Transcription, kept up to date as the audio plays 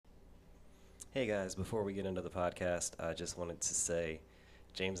Hey guys, before we get into the podcast, I just wanted to say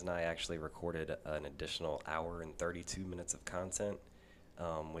James and I actually recorded an additional hour and 32 minutes of content,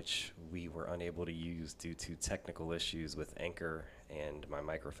 which we were unable to use due to technical issues with Anchor and my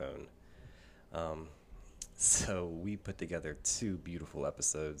microphone. Um, so we put together two beautiful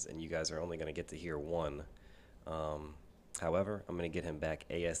episodes, and you guys are only going to get to hear one. Um, However, I'm going to get him back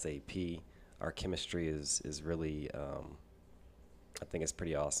ASAP. Our chemistry is really I think it's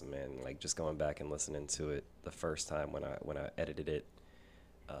pretty awesome, man. Like just going back and listening to it the first time when I edited it,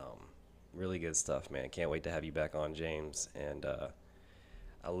 um, really good stuff, man. Can't wait to have you back on, James, and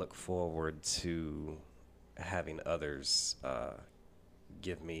I look forward to having others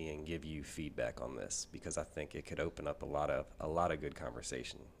give me and give you feedback on this because I think it could open up a lot of good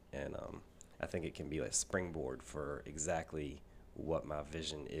conversation, and I think it can be a springboard for exactly what my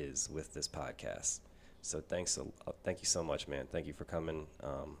vision is with this podcast. So thank you so much, man. Thank you for coming.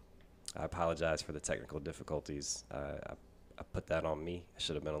 I apologize for the technical difficulties. I put that on me. I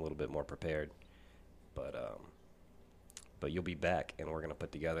should have been a little bit more prepared, but you'll be back, and we're gonna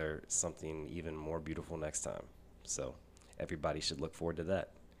put together something even more beautiful next time. So everybody should look forward to that.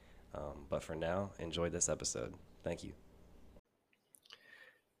 But for now, enjoy this episode. Thank you.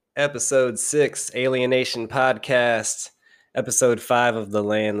 Episode 6, Alienation Podcast, Episode 5 of the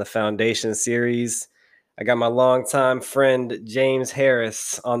Land, the Foundation series. I got my longtime friend James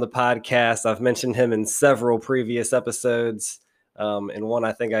Harris on the podcast. I've mentioned him in several previous episodes. In one,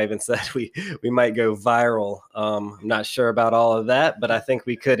 I think I even said we might go viral. I'm not sure about all of that, but I think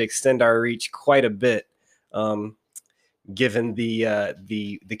we could extend our reach quite a bit, given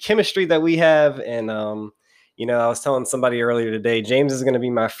the chemistry that we have. And I was telling somebody earlier today, James is going to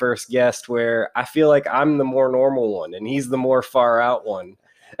be my first guest where I feel like I'm the more normal one and he's the more far out one.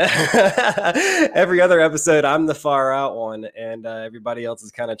 Every other episode, I'm the far out one, and everybody else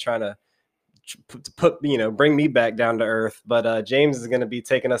is kind of trying to put bring me back down to earth. But James is going to be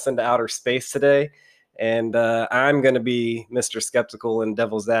taking us into outer space today, and I'm going to be Mr. Skeptical and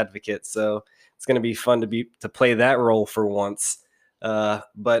Devil's Advocate. So it's going to be fun to play that role for once.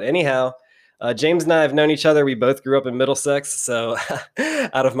 But anyhow, James and I have known each other. We both grew up in Middlesex. So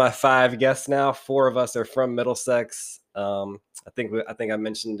out of my 5 guests now, 4 of us are from Middlesex. I think I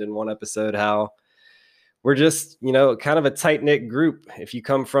mentioned in one episode how we're just, kind of a tight knit group. If you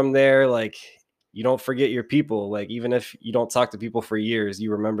come from there, like, you don't forget your people. Like, even if you don't talk to people for years,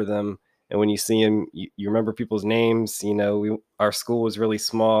 you remember them. And when you see them, you remember people's names. Our school was really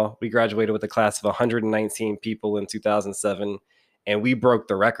small. We graduated with a class of 119 people in 2007, and we broke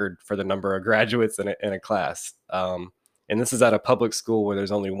the record for the number of graduates in a class. And this is at a public school where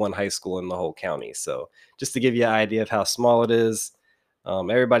there's only one high school in the whole county. So just to give you an idea of how small it is,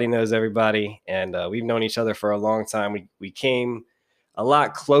 everybody knows everybody, and we've known each other for a long time. We came a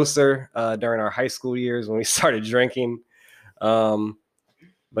lot closer during our high school years when we started drinking. Um,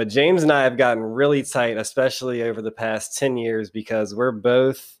 but James and I have gotten really tight, especially over the past 10 years, because we're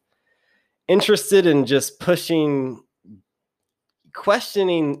both interested in just questioning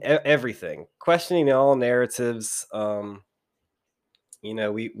everything, questioning all narratives.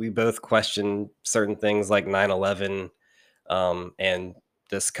 We both question certain things like 9/11, and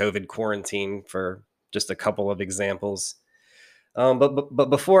this COVID quarantine, for just a couple of examples. But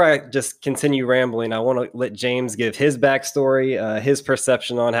before I just continue rambling, I want to let James give his backstory, his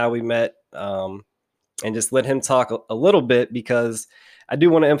perception on how we met, and just let him talk a little bit, because I do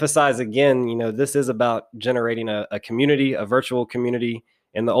want to emphasize again, this is about generating a community, a virtual community.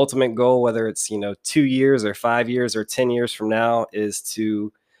 And the ultimate goal, whether it's, 2 years or 5 years or 10 years from now, is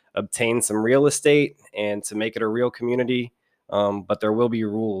to obtain some real estate and to make it a real community. But there will be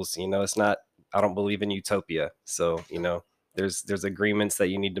rules. It's not, I don't believe in utopia. So, there's agreements that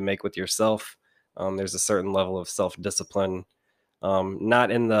you need to make with yourself. There's a certain level of self-discipline,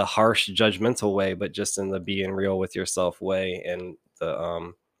 not in the harsh judgmental way, but just in the being real with yourself way, and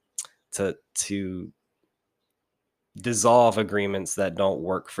the to dissolve agreements that don't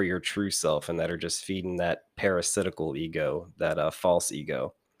work for your true self and that are just feeding that parasitical ego, that false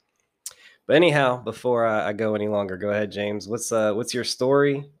ego. But anyhow, before I go any longer, go ahead, James. What's your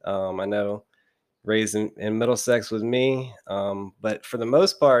story? I know raised in Middlesex with me, but for the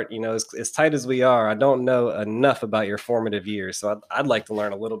most part, as tight as we are, I don't know enough about your formative years. So I'd like to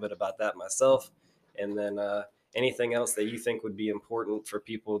learn a little bit about that myself, and then anything else that you think would be important for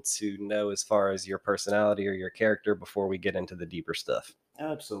people to know as far as your personality or your character before we get into the deeper stuff.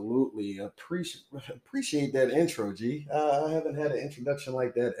 Absolutely. Appreciate that intro, G. I haven't had an introduction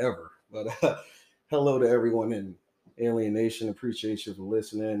like that ever. But hello to everyone in Alienation. Appreciate you for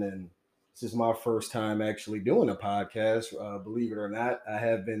listening. And this is my first time actually doing a podcast. Believe it or not, I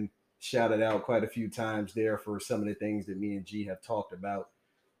have been shouted out quite a few times there for some of the things that me and G have talked about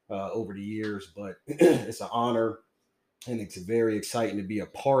over the years. But it's an honor, and it's very exciting to be a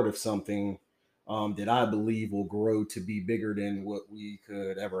part of something that I believe will grow to be bigger than what we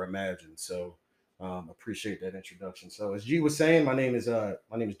could ever imagine. So appreciate that introduction. So as G was saying, my name is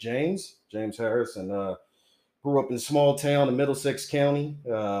James Harris, and grew up in a small town in Middlesex County.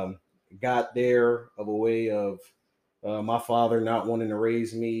 Got there of a way of my father not wanting to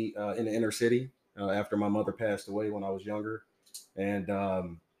raise me in the inner city after my mother passed away when I was younger, and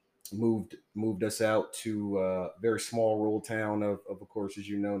moved us out to a very small rural town of course, as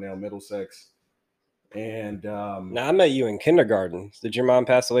you know now, Middlesex. And Now, I met you in kindergarten. Did your mom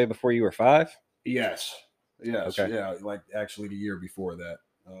pass away before you were 5? yes, yes, Okay. yeah, like actually the year before that,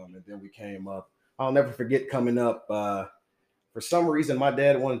 and then we came up. I'll never forget coming up. For some reason, my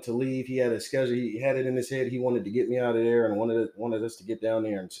dad wanted to leave. He had a schedule. He had it in his head. He wanted to get me out of there and wanted us to get down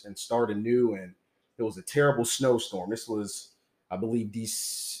there and start anew. And it was a terrible snowstorm. This was, I believe,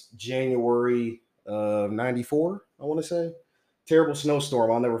 this January of '94. I want to say terrible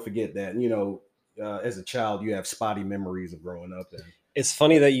snowstorm. I'll never forget that. And, as a child, you have spotty memories of growing up. And It's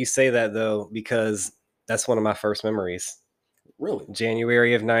funny that you say that, though, because that's one of my first memories. really,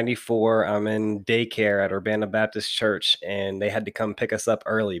 January of '94, I'm in daycare at Urbana Baptist Church, and they had to come pick us up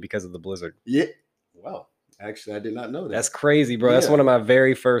early because of the blizzard. yeah. Wow. Actually, I did not know that. That's crazy, bro. That's Yeah. one of my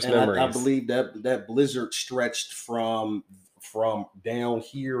very first And memories. I believe that blizzard stretched from down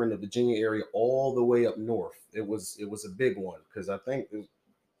here in the Virginia area all the way up north. It was a big one because I don't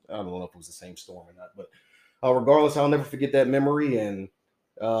know if it was the same storm or not, but regardless, I'll never forget that memory. And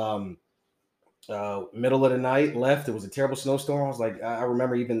um, middle of the night, left. It was a terrible snowstorm. I was like, I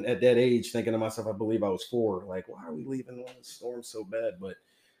remember even at that age thinking to myself, I believe I was 4. Like, why are we leaving when the storm's so bad? But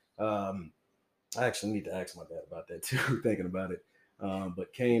um, I actually need to ask my dad about that too, thinking about it.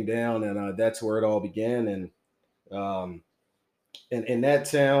 But came down, and that's where it all began. Um, and in that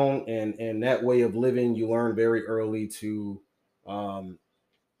town and that way of living, you learn very early um,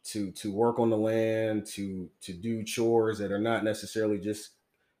 to work on the land, to do chores that are not necessarily just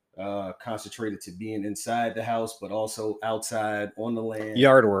concentrated to being inside the house, but also outside on the land.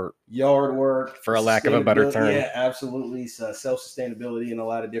 Yard work, for a lack of a better term. Yeah, absolutely. So self-sustainability in a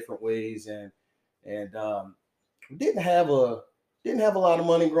lot of different ways, and didn't have a lot of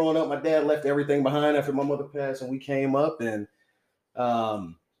money growing up. My dad left everything behind after my mother passed, and we came up. And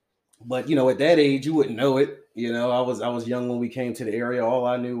but at that age, you wouldn't know it. I was young when we came to the area. All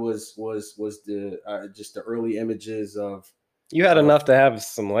I knew was the just the early images of. You had enough to have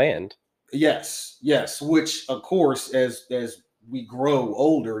some land. Yes. Which, of course, as we grow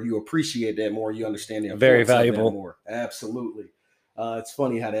older, you appreciate that more. You understand the Very importance of that valuable. more. Absolutely. It's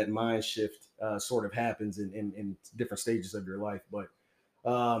funny how that mind shift sort of happens in different stages of your life. But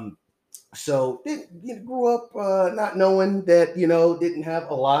so grew up not knowing that didn't have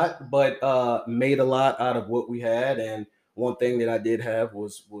a lot, but made a lot out of what we had. And one thing that I did have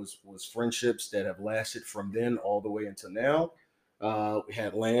was friendships that have lasted from then all the way until now. We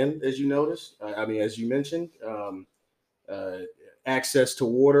had land, as you noticed. As you mentioned, uh, access to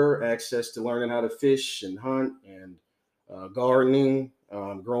water, access to learning how to fish and hunt, and gardening,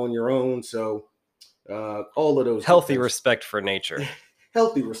 growing your own. So all of those Healthy respect for nature.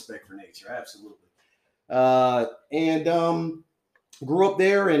 Healthy respect for nature, absolutely. And grew up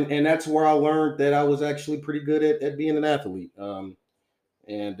there, and that's where I learned that I was actually pretty good at being an athlete. And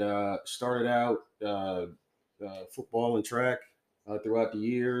started out football and track throughout the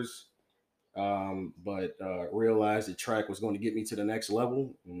years, but realized that track was going to get me to the next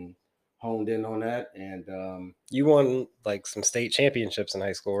level, and honed in on that. And you won like some state championships in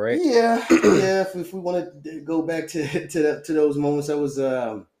high school, right? Yeah. If we want to go back to those moments, that was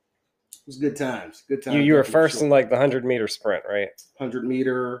good times. Good times. You were first in like the 100-meter sprint, right?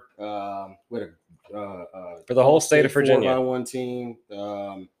 100-meter. With for the whole state of Virginia. 4x1 team.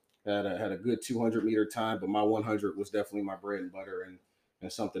 Had a good 200-meter time, but my 100 was definitely my bread and butter,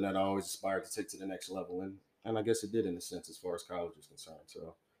 and something that I always aspired to take to the next level. And I guess it did in a sense as far as college is concerned.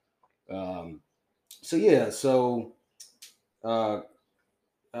 So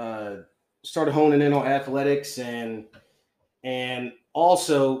started honing in on athletics, and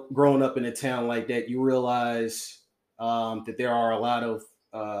also growing up in a town like that, you realize that there are a lot of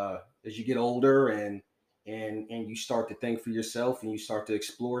as you get older and you start to think for yourself and you start to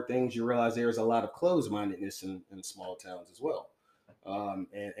explore things, you realize there's a lot of closed-mindedness in small towns as well.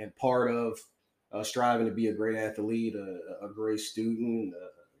 And part of striving to be a great athlete, a great student, a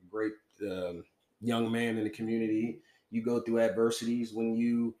great young man in the community, you go through adversities when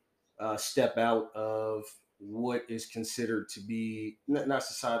you step out of what is considered to be not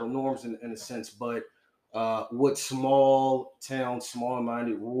societal norms in a sense, but what small town, small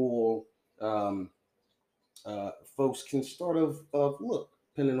minded, rural um, folks can sort of look,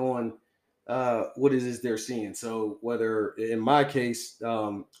 depending on what it is they're seeing. So, whether in my case,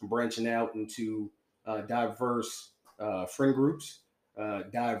 branching out into diverse friend groups,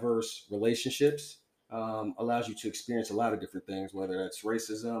 diverse relationships, allows you to experience a lot of different things, whether that's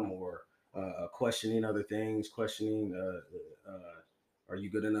racism or questioning other things, questioning are you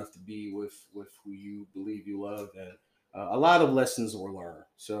good enough to be with who you believe you love, and a lot of lessons were learned.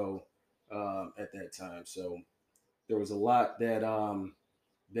 So at that time, so there was a lot that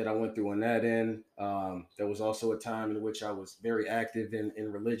I went through on that end. There was also a time in which I was very active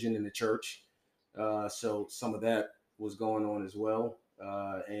in religion in the church. So some of that was going on as well.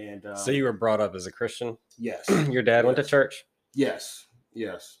 And So you were brought up as a Christian? Yes. Your dad went to Yes. church? Yes.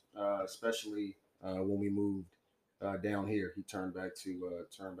 Yes. Especially when we moved down here, he turned back to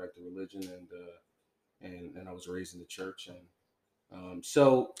religion, and I was raised in the church, and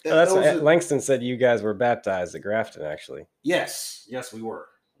so Oh, that's those are, Langston said you guys were baptized at Grafton, actually. yes, yes, we were.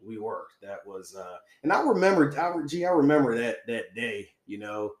 That was, and I remember, I remember that day. You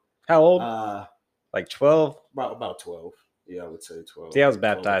know, How old? uh, Like 12? about 12. Yeah, I would say 12. See, I was 12 or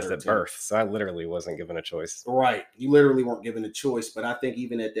baptized at 13. birth, so I literally wasn't given a choice. Right, you literally weren't given a choice. But I think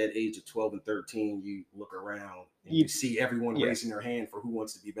even at that age of 12 and 13, you look around and you see everyone Yeah. raising their hand for who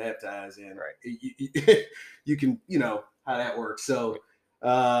wants to be baptized, and Right. you can, how that works. So.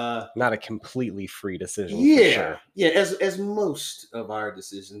 Not a completely free decision. Yeah, for sure. yeah, as most of our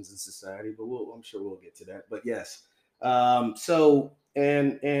decisions in society, but I'm sure we'll get to that. But yes, so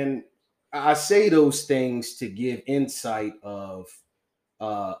and I say those things to give insight of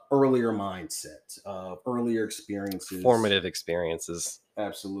earlier mindset, earlier experiences, Formative experiences.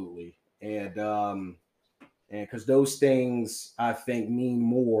 absolutely, and because those things I think mean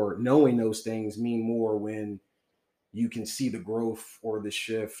more. Knowing those things mean more when you can see the growth or the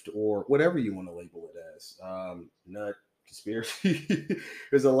shift or whatever you want to label it as. Nut, conspiracy.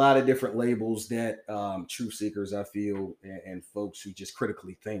 There's a lot of different labels that truth seekers, I feel, and folks who just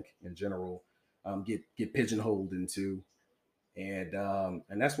critically think in general get pigeonholed into, and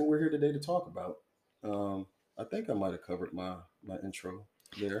that's what we're here today to talk about. I think I might have covered my intro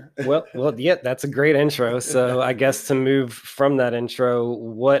there. well, yeah, that's a great intro. So I guess to move from that intro,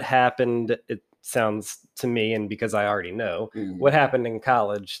 what happened? It sounds to me, and because I already know, what happened in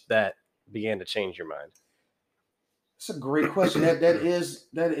college that began to change your mind? It's a great question. That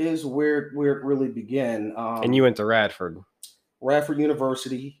is where it really began. And you went to Radford. Radford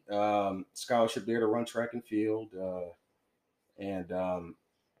University, scholarship there to run track and field, and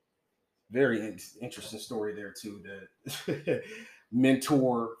very interesting story there too. That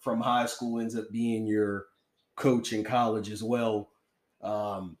mentor from high school ends up being your coach in college as well.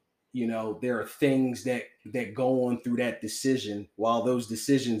 There are things that go on through that decision, while those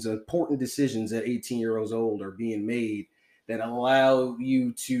decisions, important decisions at 18 years old, are being made that allow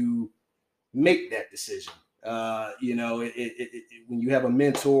you to make that decision. When you have a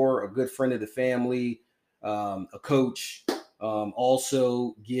mentor, a good friend of the family, a coach,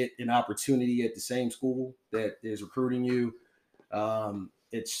 also get an opportunity at the same school that is recruiting you.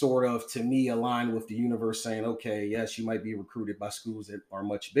 It's sort of, to me, aligned with the universe saying, okay, yes, you might be recruited by schools that are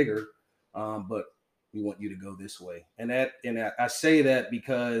much bigger, but we want you to go this way. And I say that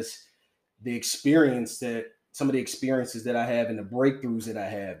because some of the experiences that I have and the breakthroughs that I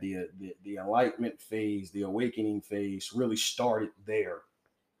have, the enlightenment phase, the awakening phase, really started there.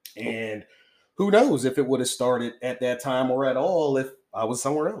 And who knows if it would have started at that time or at all if I was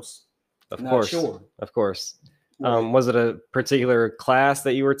somewhere else. Of course. Sure. Of course. Right. Was it a particular class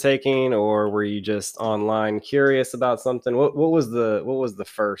that you were taking, or were you just online curious about something? What was the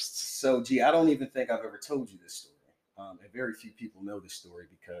first? So, I don't even think I've ever told you this story. And very few people know this story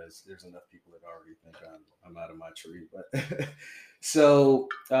because there's enough people that already think I'm out of my tree. But so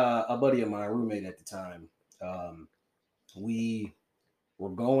a buddy of mine, roommate at the time, we were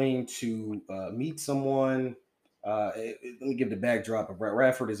going to meet someone. Let me give the backdrop of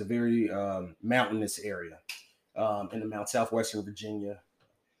Radford is a very mountainous area in the southwestern Virginia,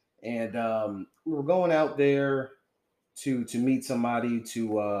 and we were going out there to meet somebody,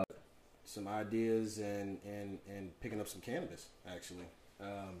 to some ideas and picking up some cannabis. Actually,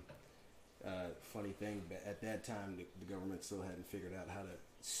 funny thing, but at that time the government still hadn't figured out how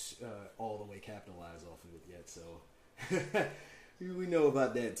to all the way capitalize off of it yet. So we know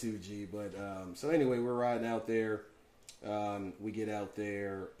about that too, G. But so anyway, we're riding out there. We get out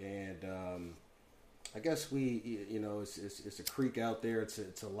there, and I guess it's a creek out there.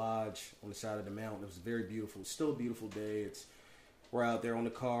 It's a lodge on the side of the mountain. It was very beautiful. It's still a beautiful day. We're out there on the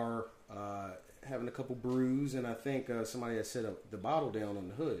car, having a couple brews, and I think somebody had set up the bottle down on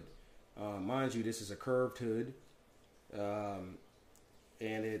the hood. Mind you, this is a curved hood, and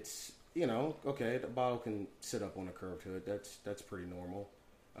it's okay. The bottle can sit up on a curved hood. That's pretty normal.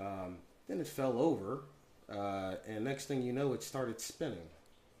 Then it fell over, and next thing you know, it started spinning.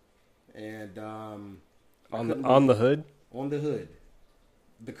 And on the hood, on the hood,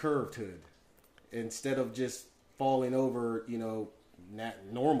 the curved hood, instead of just falling over,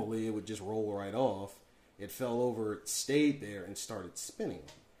 normally it would just roll right off. It fell over, stayed there, and started spinning.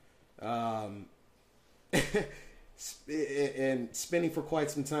 And spinning for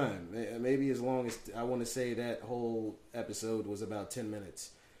quite some time, maybe as long as I want to say that whole episode was about 10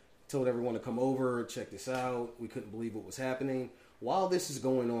 minutes. Told everyone to come over, check this out. We couldn't believe what was happening. While this is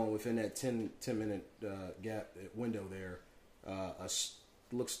going on within that 10 minute gap window there,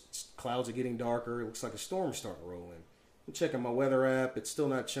 clouds are getting darker. It looks like a storm's starting rolling. I'm checking my weather app. It's still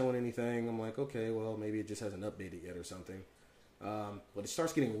not showing anything. I'm like, okay, well, maybe it just hasn't updated yet or something. But it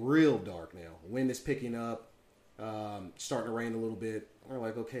starts getting real dark now. Wind is picking up, starting to rain a little bit. We're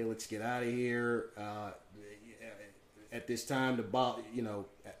like, okay, let's get out of here. At this time, the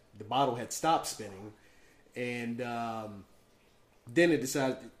bottle had stopped spinning, and then it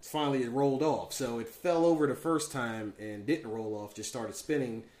decided, finally it rolled off. So it fell over the first time and didn't roll off, just started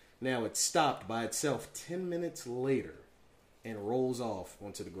spinning. Now it stopped by itself 10 minutes later and rolls off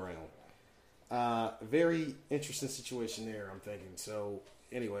onto the ground. Very interesting situation there, I'm thinking. So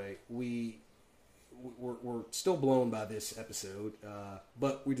anyway, we're still blown by this episode,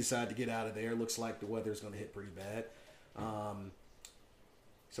 but we decided to get out of there. Looks like the weather's going to hit pretty bad.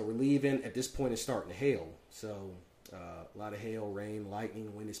 So we're leaving. At this point, it's starting to hail. So a lot of hail, rain,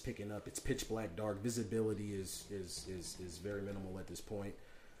 lightning, wind is picking up. It's pitch black, dark. Visibility is very minimal at this point.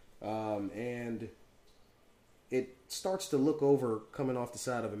 And it starts to look over, coming off the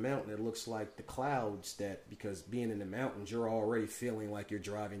side of a mountain. It looks like the clouds because being in the mountains, you're already feeling like you're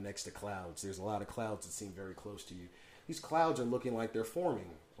driving next to clouds. There's a lot of clouds that seem very close to you. These clouds are looking like they're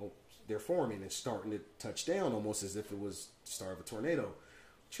forming. They're forming and starting to touch down almost as if it was the start of a tornado.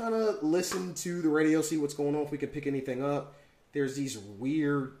 Trying to listen to the radio, see what's going on, if we can pick anything up. There's these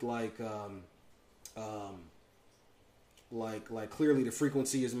weird, like clearly the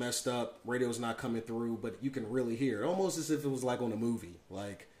frequency is messed up, radio's not coming through, but you can really hear it, almost as if it was like on a movie.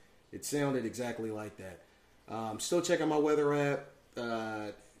 Like, it sounded exactly like that. Still checking my weather app.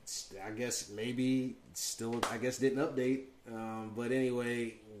 I guess maybe still, didn't update. But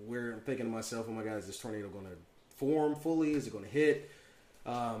anyway, I'm thinking to myself, oh my God, is this tornado going to form fully? Is it going to hit?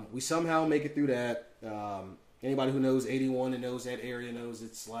 We somehow make it through that. Anybody who knows 81 and knows that area knows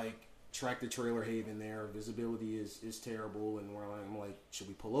it's like tractor trailer haven there. Visibility is terrible, and I'm like, should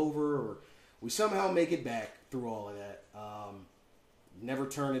we pull over? Or we somehow make it back through all of that. Never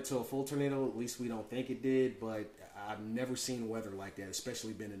turned into a full tornado, at least we don't think it did, but I've never seen weather like that,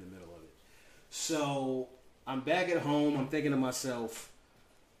 especially been in the middle of it. So I'm back at home. I'm thinking to myself,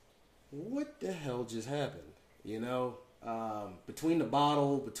 what the hell just happened? Between the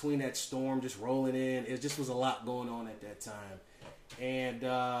bottle, between that storm just rolling in, it just was a lot going on at that time. And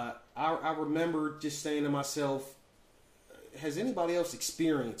I remember just saying to myself, has anybody else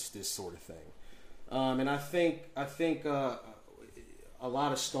experienced this sort of thing? And I think a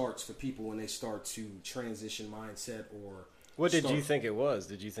lot of starts for people when they start to transition mindset or... What did you think it was?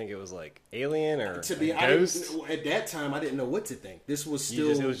 Did you think it was like alien or to be ghost? At that time, I didn't know what to think. This was still...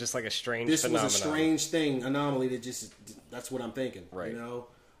 it was just like a strange phenomenon. This was a strange thing, anomaly that just... That's what I'm thinking. Right.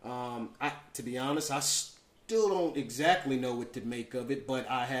 To be honest, I still don't exactly know what to make of it, but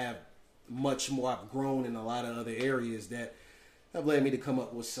I have much more. I've grown in a lot of other areas that have led me to come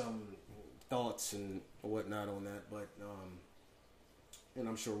up with some thoughts and whatnot on that. But and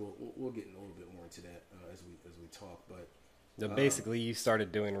I'm sure we'll get a little bit more into that as we talk. But basically, you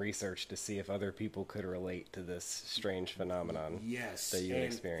started doing research to see if other people could relate to this strange phenomenon. Yes, that you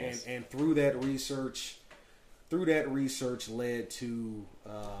experienced, and through that research led to,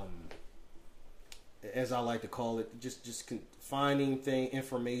 as I like to call it, just finding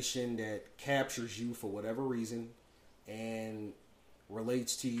information that captures you for whatever reason and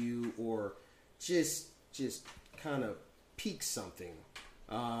relates to you, or just kind of piques something.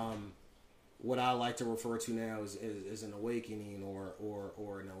 What I like to refer to now is an awakening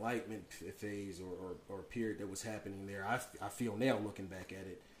or an enlightenment phase or period that was happening there. I feel now looking back at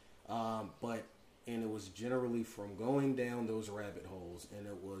it, and it was generally from going down those rabbit holes, and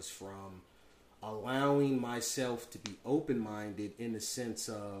it was from allowing myself to be open-minded in the sense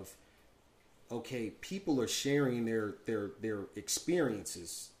of okay, people are sharing their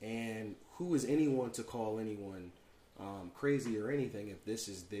experiences, and who is anyone to call anyone crazy or anything if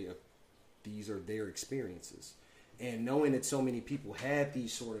these are their experiences? And knowing that so many people had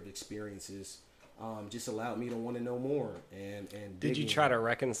these sort of experiences just allowed me to want to know more. And did you try to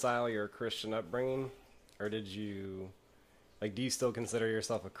reconcile your Christian upbringing, or did you? Like, do you still consider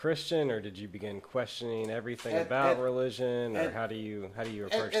yourself a Christian, or did you begin questioning everything about religion, or how do you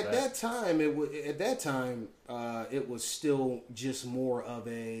approach that? At that time, it was still just more of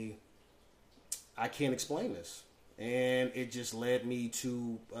a, I can't explain this, and it just led me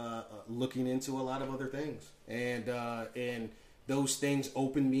to looking into a lot of other things, and those things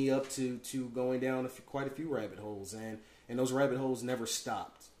opened me up to going down quite a few rabbit holes, and those rabbit holes never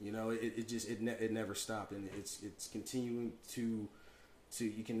stopped. You know, it never stopped, and it's continuing to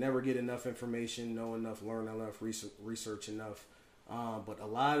you can never get enough information, know enough, learn enough, research enough. But a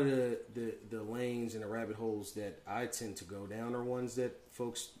lot of the lanes and the rabbit holes that I tend to go down are ones that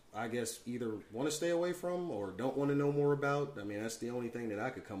folks, I guess, either want to stay away from or don't want to know more about. I mean, that's the only thing that I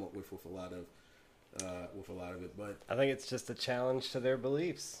could come up with a lot of it. But I think it's just a challenge to their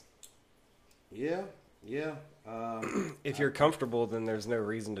beliefs. Yeah. If you're comfortable, then there's no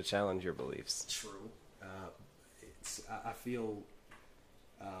reason to challenge your beliefs. True. I feel.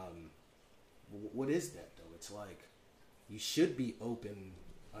 What is that though? It's like you should be open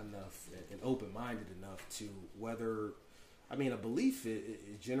enough and open-minded enough to whether. I mean, a belief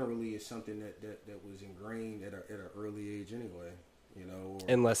it generally is something that was ingrained at an early age anyway. You know,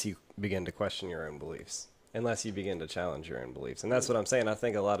 unless you begin to question your own beliefs. Unless you begin to challenge your own beliefs. And that's what I'm saying. I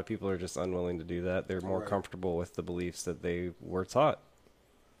think a lot of people are just unwilling to do that. They're more comfortable with the beliefs that they were taught.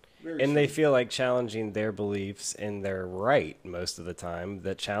 They feel like challenging their beliefs, and they're right most of the time,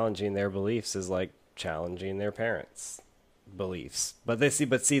 that challenging their beliefs is like challenging their parents' beliefs. But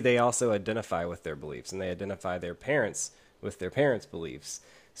they also identify with their beliefs, and they identify their parents with their parents' beliefs.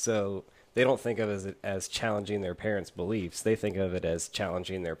 So they don't think of it as challenging their parents' beliefs. They think of it as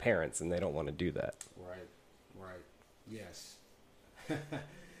challenging their parents, and they don't want to do that. Yes.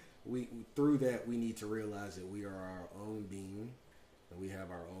 we through that we need to realize that we are our own being, and we have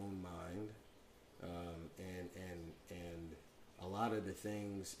our own mind, and a lot of the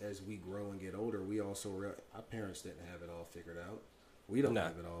things as we grow and get older, we also our parents didn't have it all figured out. We don't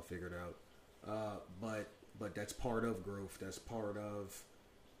have it all figured out. But that's part of growth. That's part of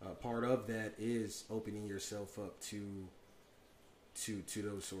that is opening yourself up to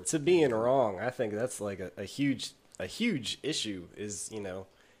those sorts. To being wrong, I think that's like a huge issue. Is, you know,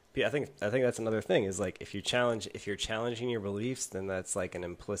 I think that's another thing, is like if you're challenging your beliefs, then that's like an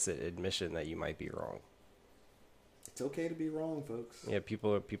implicit admission that you might be wrong. It's okay to be wrong, folks. Yeah,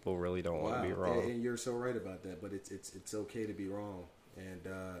 people really don't want to be wrong. And you're so right about that. But it's okay to be wrong, and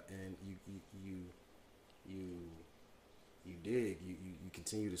you dig. You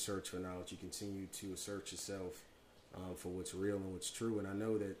continue to search for knowledge. You continue to assert yourself for what's real and what's true. And I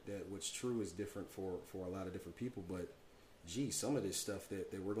know that what's true is different for a lot of different people. But, gee, some of this stuff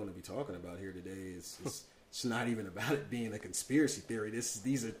that we're going to be talking about here today is it's not even about it being a conspiracy theory.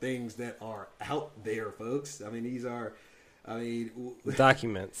 These are things that are out there, folks. I mean, these are,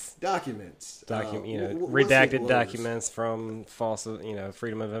 documents. Redacted documents from false,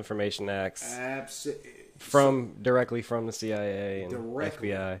 Freedom of Information Acts. Directly from the CIA and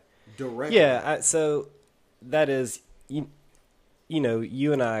FBI. Directly. Yeah. So that is, you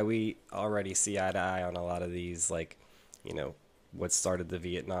and I, we already see eye to eye on a lot of these, like, what started the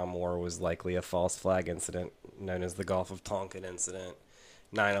Vietnam War was likely a false flag incident known as the Gulf of Tonkin incident.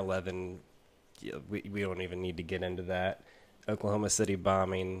 9/11, we don't even need to get into that. Oklahoma City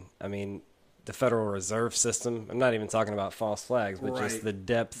bombing. I mean, the Federal Reserve System. I'm not even talking about false flags, but just the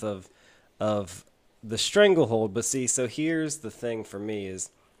depth of the stranglehold. But see, so here's the thing for me is,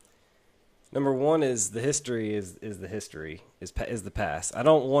 number one is the history is the history, is the past. I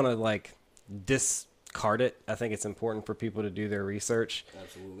don't want to discard it. I think it's important for people to do their research.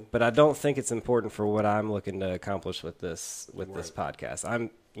 Absolutely. But I don't think it's important for what I'm looking to accomplish with this podcast.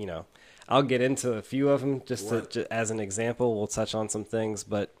 I'll get into a few of them just as an example. We'll touch on some things,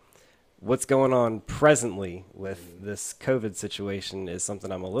 but what's going on presently with this COVID situation is something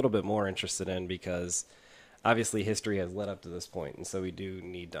I'm a little bit more interested in, because obviously history has led up to this point, and so we do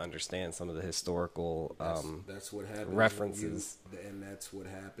need to understand some of the historical that's what happens references. And that's what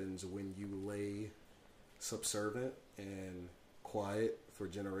happens when you lay subservient and quiet for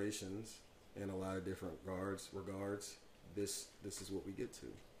generations in a lot of different regards. This is what we get to.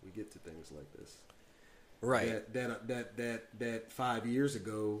 We get to things like this. Right. That 5 years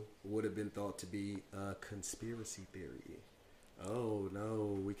ago would have been thought to be a conspiracy theory. oh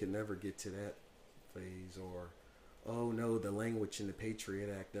no, we can never get to that phase, or oh no, the language in the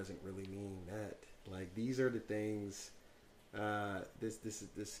Patriot Act doesn't really mean that. Like these are the things.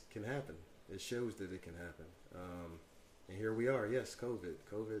 This can happen. It shows that it can happen. And here we are. Yes,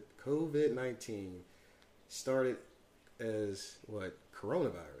 COVID-19 started as what,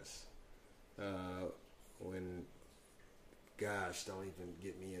 coronavirus. When, gosh, don't even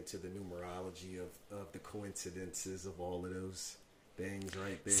get me into the numerology of the coincidences of all of those things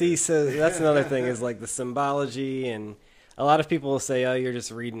right there. See, so that's another thing is like the symbology, and a lot of people will say, oh, you're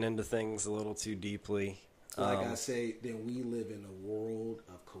just reading into things a little too deeply. Like I say, then we live in a world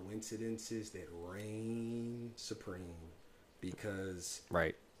of coincidences that reign supreme, because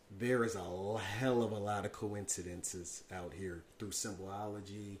Right. there is a hell of a lot of coincidences out here through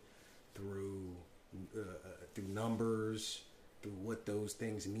symbology, through numbers, through what those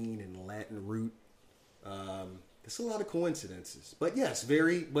things mean in Latin root. There's a lot of coincidences, but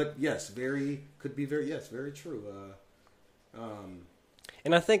very true.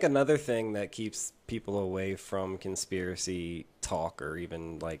 And I think another thing that keeps people away from conspiracy talk, or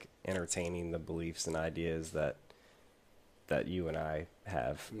even like entertaining the beliefs and ideas that you and I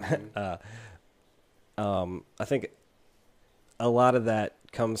have, I think a lot of that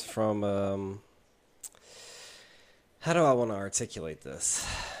comes from how do I want to articulate this?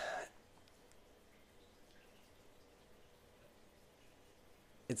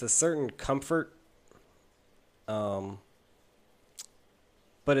 It's a certain comfort, but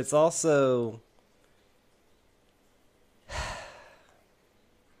it's also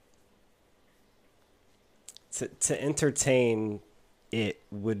to entertain it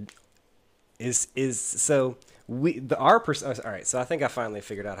is so all right. So I think I finally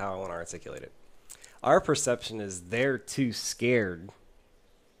figured out how I want to articulate it. Our perception is they're too scared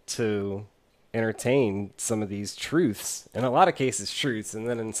to entertain some of these truths. In a lot of cases, truths, and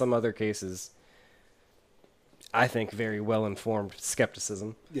then in some other cases, I think very well-informed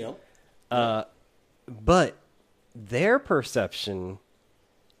skepticism. Yeah. But their perception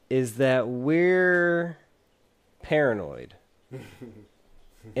is that we're paranoid.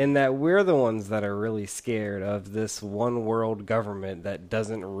 And that we're the ones that are really scared of this one world government that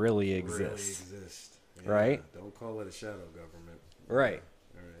doesn't really exist. Yeah, right? Don't call it a shadow government. Right.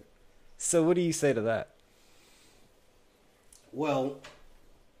 All right. So what do you say to that? Well,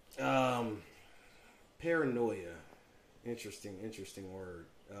 paranoia. Interesting word.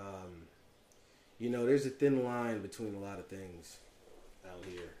 There's a thin line between a lot of things out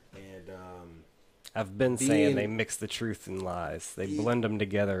here, and I've been saying they mix the truth and lies. They blend them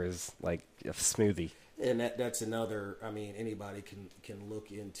together as like a smoothie. And that's another. I mean, anybody can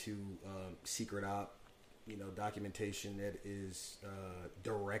look into secret op, documentation that is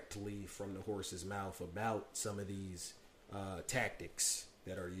directly from the horse's mouth about some of these tactics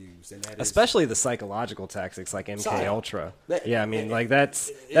that are used, and especially the psychological tactics like MK Ultra. Yeah, I mean, like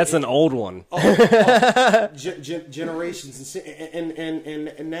that's an old one. Generations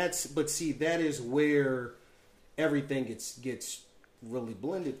and that's. But see, that is where everything gets really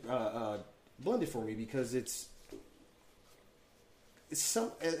blended for me, because it's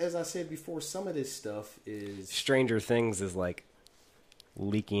some, as I said before, some of this stuff is Stranger Things is like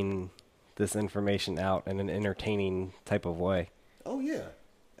leaking this information out in an entertaining type of way. Oh yeah,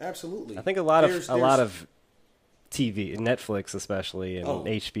 absolutely. I think a lot of TV, Netflix especially, and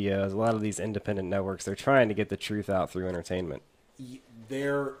HBO, a lot of these independent networks, they're trying to get the truth out through entertainment.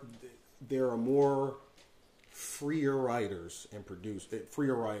 There are more freer writers and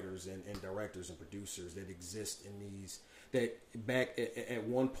directors and producers that exist in these. That back at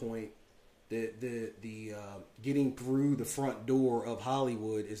one point, the getting through the front door of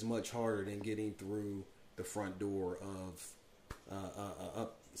Hollywood is much harder than getting through the front door of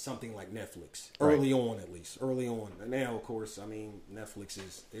something like Netflix. Early on, at least. Early on. Now, of course, I mean, Netflix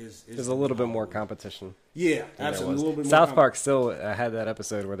is there's a little bit more competition. Yeah, absolutely. A little bit more South Park still had that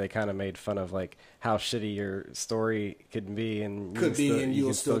episode where they kind of made fun of like how shitty your story could be, and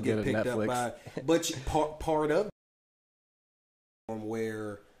you'll still get picked up by. But part of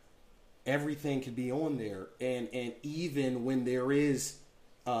where everything could be on there, and even when there is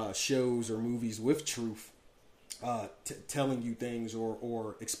shows or movies with truth, telling you things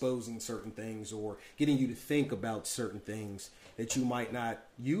or exposing certain things or getting you to think about certain things that you might not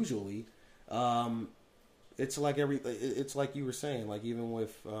usually. It's like you were saying, like even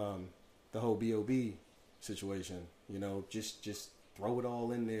with the whole B.O.B. situation, just throw it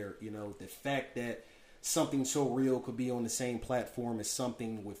all in there. The fact that something so real could be on the same platform as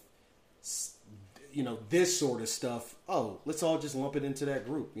something with this sort of stuff. Oh, let's all just lump it into that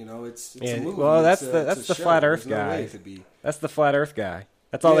group. It's a movie. Well, that's it's the show. flat Earth There's no way guy. it could be. That's the flat Earth guy.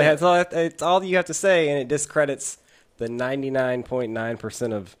 That's all they have. It's all you have to say, and it discredits the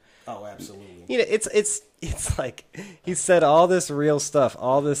 99.9% of. Oh, absolutely. It's like he said all this real stuff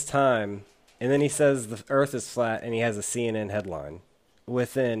all this time, and then he says the Earth is flat, and he has a CNN headline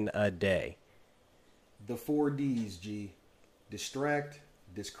within a day. The 4Ds, G. Distract,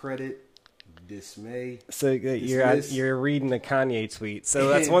 discredit, dismay. So you're reading the Kanye tweet. So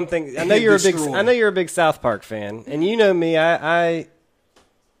that's one thing. I know you're a big South Park fan, and you know me. I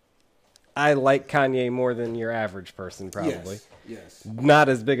like Kanye more than your average person, probably. Yes. Not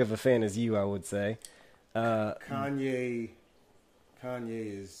as big of a fan as you, I would say. Kanye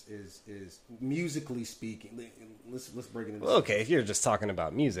is musically speaking. Let's break it into. Okay, if you're just talking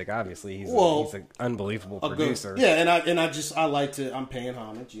about music, obviously he's an unbelievable producer. Yeah, I'm paying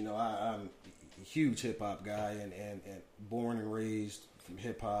homage. I'm a huge hip hop guy and born and raised from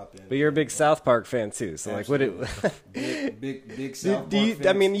hip hop. But you're a big South Park fan too, so absolutely. big South Park fan.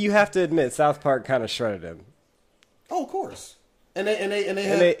 I mean, you have to admit South Park kind of shredded him. Oh, of course. And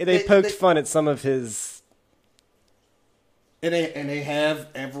they poked fun at some of his. And they have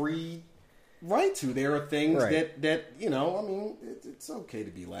every right to. There are things that it's okay to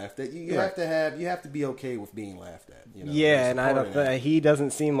be laughed at. You have to be okay with being laughed at. Yeah, and I don't. He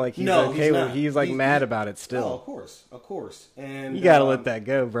doesn't seem like he's okay with. He's mad about it still. Oh, of course. And you gotta let that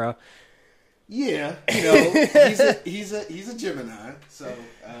go, bro. Yeah, he's a Gemini, so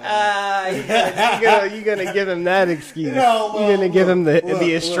you're gonna give him that excuse. You're gonna give him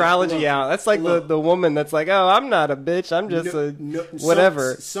the astrology out. That's like the woman that's like, oh, I'm not a bitch. I'm just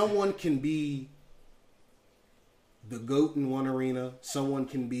whatever. Someone can be the GOAT in one arena. Someone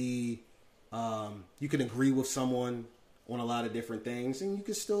can be. You can agree with someone on a lot of different things, and you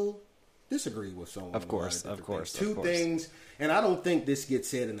can still disagree with someone. Of course. Two things, and I don't think this gets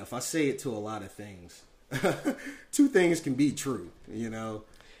said enough. I say it to a lot of things. Two things can be true, and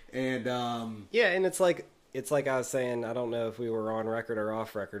and it's like I was saying. I don't know if we were on record or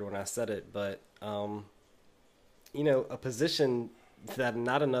off record when I said it, but a position that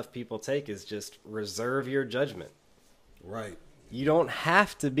not enough people take is just reserve your judgment. Right. You don't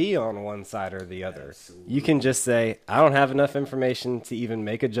have to be on one side or the other. Absolutely. You can just say, I don't have enough information to even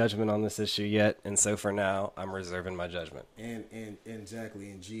make a judgment on this issue yet, and so for now, I'm reserving my judgment. And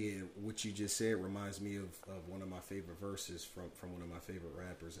exactly, and G, what you just said reminds me of one of my favorite verses from one of my favorite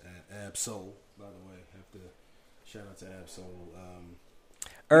rappers, Ab-Soul. By the way, I have to shout out to Ab-Soul.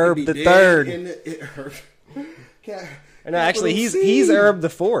 Herb the Third. No, actually, he's Herb the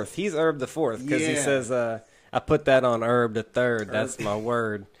Fourth. He's Herb the Fourth because he says, I put that on Herb the Third. That's my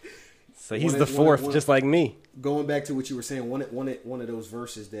word. So he's the fourth, just like me. Going back to what you were saying, one of those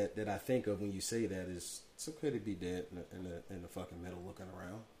verses that I think of when you say that is, it's okay to be dead in the fucking middle looking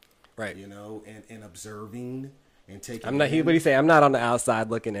around. Right. And observing and taking. I'm not. What do you say? I'm not on the outside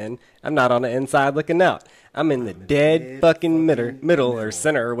looking in. I'm not on the inside looking out. I'm in the dead fucking middle or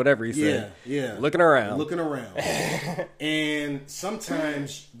center or whatever he said. Yeah. Looking around. And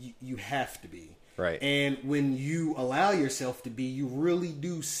sometimes you have to be. Right. And when you allow yourself to be, you really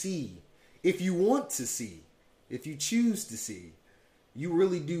do see. If you want to see, if you choose to see, you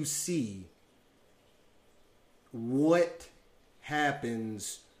really do see what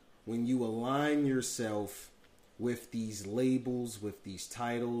happens when you align yourself with these labels, with these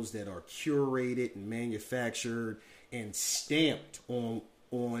titles that are curated and manufactured and stamped on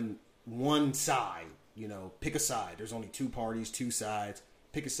one side. Pick a side. There's only two parties, two sides.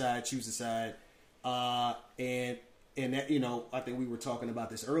 Pick a side, choose a side. And that, I think we were talking about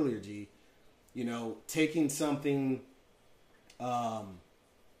this earlier, G, taking something that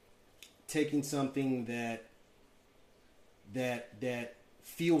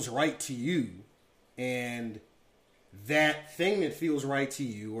feels right to you, and that thing that feels right to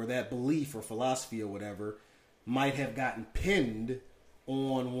you, or that belief or philosophy or whatever, might have gotten pinned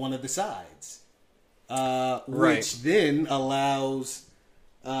on one of the sides, which then allows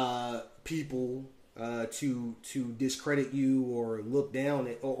people to discredit you or look down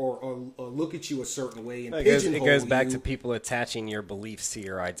at or look at you a certain way and pigeonhole you. It goes back to people attaching your beliefs to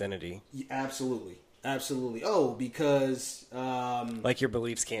your identity. Absolutely. Oh, because like your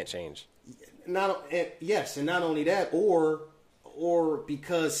beliefs can't change. And not only that, or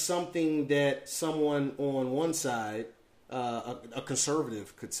because something that someone on one side, a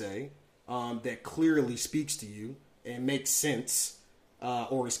conservative could say, that clearly speaks to you and makes sense.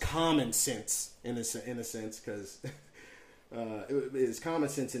 Or is common sense in a sense, because it's common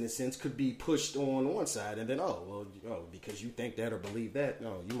sense in a sense, could be pushed on one side, and then because you think that or believe that,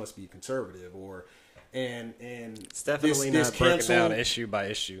 no, you must be conservative, or and It's definitely not broken down issue by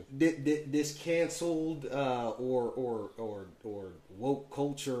issue. This canceled or woke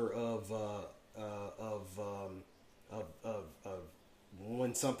culture of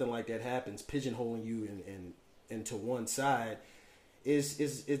when something like that happens, pigeonholing you into one side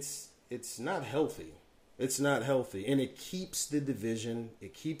it's not healthy. It's not healthy, and it keeps the division,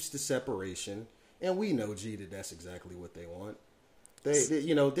 it keeps the separation, and we know, that's exactly what they want. They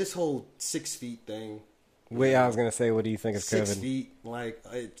this whole 6 feet thing. Wait, I was gonna say, what do you think of 6 COVID? feet,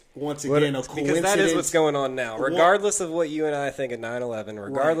 once again, a coincidence. Because that is what's going on now. Regardless of what you and I think of 9/11,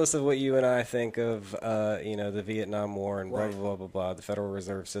 regardless of what you and I think of, the Vietnam War and blah, blah, blah, blah, blah, the Federal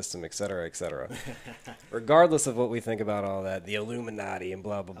Reserve System, et cetera, et cetera. Regardless of what we think about all that, the Illuminati and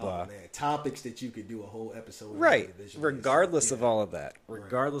blah, blah, blah. Oh, man. Topics that you could do a whole episode on. Right. Regardless of all of that.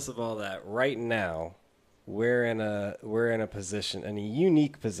 Regardless of all that, right now, we're in a position, in a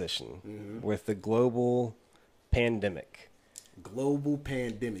unique position with the global pandemic. Global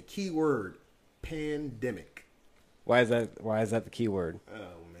pandemic. Keyword, pandemic. Why is that the key word?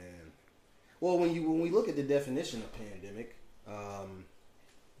 Oh man. Well, when we look at the definition of pandemic,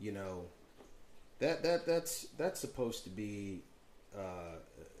 that's supposed to be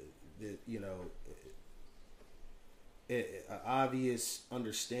an obvious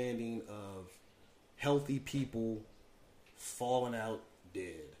understanding of healthy people falling out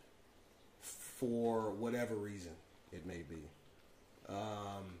dead for whatever reason it may be.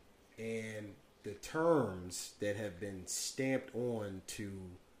 And the terms that have been stamped on to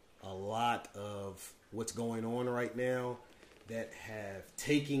a lot of what's going on right now, that have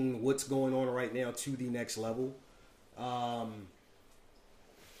taken what's going on right now to the next level.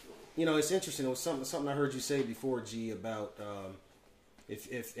 It's interesting. It was something I heard you say before, G, about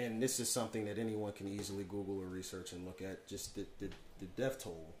if and this is something that anyone can easily Google or research and look at, just the death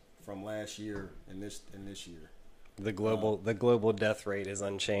toll from last year and this year. The global death rate is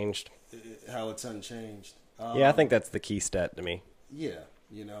unchanged. How it's unchanged. Yeah, I think that's the key stat to me. Yeah,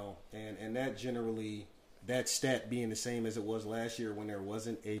 and that generally, that stat being the same as it was last year when there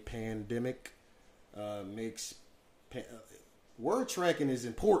wasn't a pandemic, makes word tracking is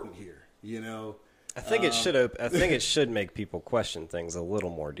important here. I think it should. I think it should make people question things a little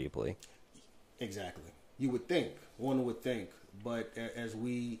more deeply. Exactly. You would think. One would think. But as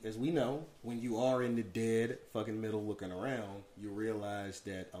we know, when you are in the dead fucking middle looking around, you realize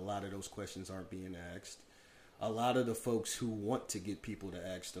that a lot of those questions aren't being asked. A lot of the folks who want to get people to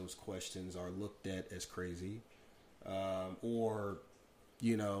ask those questions are looked at as crazy, or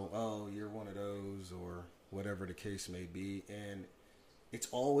oh, you're one of those, or whatever the case may be. And it's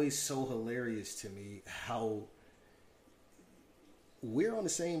always so hilarious to me how we're on the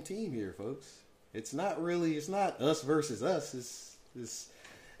same team here, folks. It's not us versus us. It's,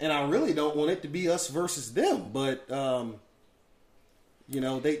 and I really don't want it to be us versus them. But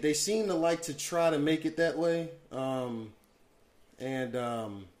they seem to like to try to make it that way.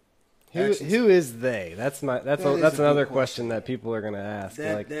 Who is they? That's another question that people are going to ask.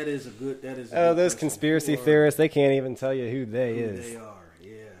 That is a good. Those conspiracy theorists, they can't even tell you who they is. They are.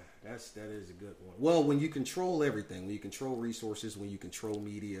 Yeah, that is a good one. Well, when you control everything, when you control resources, when you control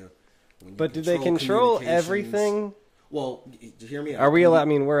media. But do they control everything? Well, hear me out. Are we allowed? I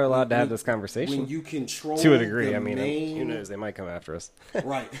mean, we're allowed to have this conversation. When you control to a degree, I mean, who knows? They might come after us.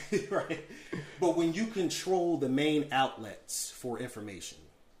 Right, right. But when you control the main outlets for information,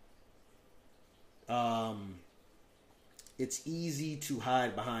 it's easy to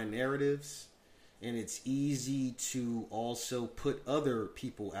hide behind narratives, and it's easy to also put other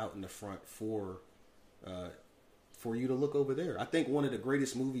people out in the front for you to look over there. I think one of the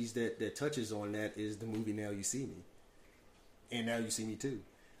greatest movies that touches on that is the movie Now You See Me. And Now You See Me Too.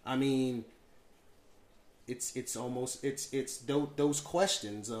 I mean, it's those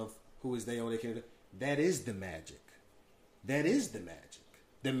questions of who is they, or they can. That is the magic. That is the magic.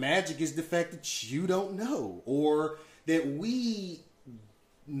 The magic is the fact that you don't know, or that we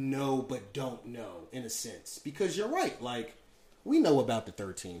know but don't know, in a sense. Because you're right, like, we know about the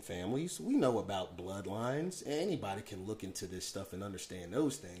 13 families. We know about bloodlines. Anybody can look into this stuff and understand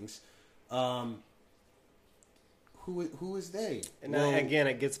those things. Who is they? And again,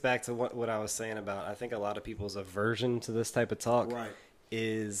 it gets back to what I was saying about, I think a lot of people's aversion to this type of talk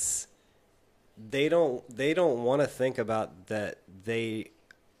is they don't want to think about that the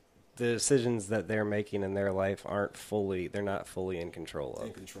decisions that they're making in their life they're not fully in control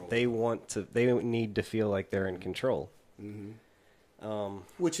of. They need to feel like they're in control. Mm-hmm.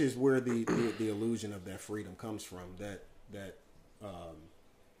 Which is where the illusion of that freedom comes from. That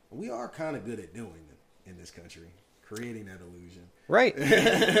we are kind of good at doing in this country. creating that illusion. Right.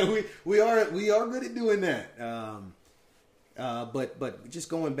 we are good at doing that. But just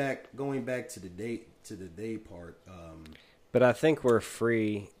going back to the day part. But I think we're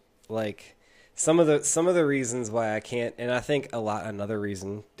free. Like some of the reasons why I can't, and I think another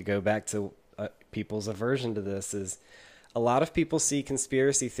reason to go back to people's aversion to this is a lot of people see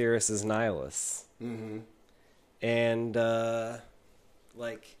conspiracy theorists as nihilists. Mm-hmm. And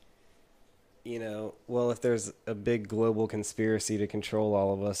like, you know, well, if there's a big global conspiracy to control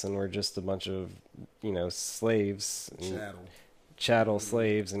all of us and we're just a bunch of, you know, slaves, chattel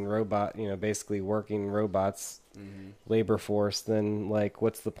slaves and robot, you know, basically working robots, labor force, then like,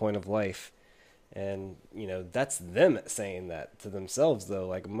 what's the point of life? And, you know, that's them saying that to themselves, though.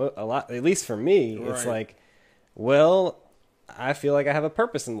 Like a lot, at least for me, it's like, well, I feel like I have a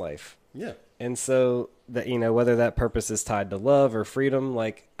purpose in life. Yeah. And so that, you know, whether that purpose is tied to love or freedom,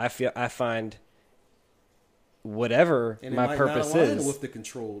 like I find whatever my purpose not align is with the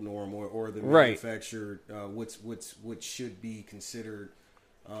control norm or the manufactured, what should be considered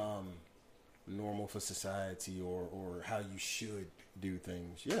normal for society or how you should do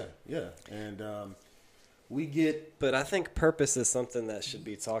things. Yeah. And we get... But I think purpose is something that should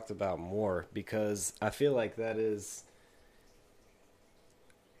be talked about more, because I feel like that is...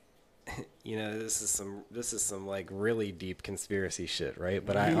 You know, this is some like really deep conspiracy shit, right?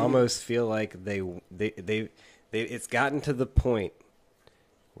 But I almost feel like they it's gotten to the point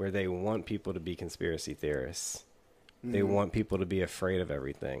where they want people to be conspiracy theorists. They want people to be afraid of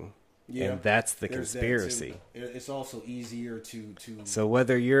everything. Yeah, and that's the conspiracy. It's also easier to... So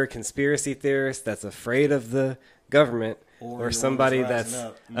whether you're a conspiracy theorist that's afraid of the government or somebody that's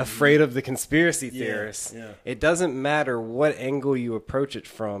afraid of the conspiracy theorists, it doesn't matter what angle you approach it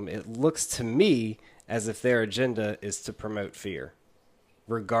from. It looks to me as if their agenda is to promote fear,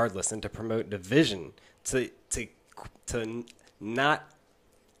 regardless, and to promote division, to not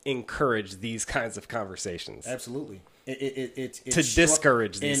encourage these kinds of conversations. Absolutely. It's to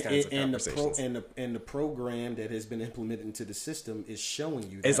discourage these kinds of conversations. And the program that has been implemented into the system is showing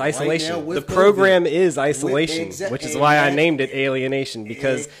you that is isolation. Right, the program is isolation, which is why I named it alienation,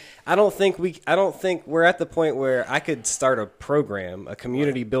 because I don't think we're at the point where I could start a program, a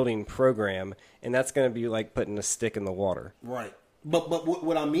community building program, and that's going to be like putting a stick in the water. Right. But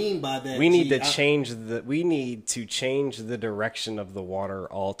what I mean by that, we need to change the direction of the water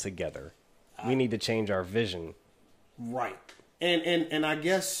altogether. We need to change our vision. Right. And I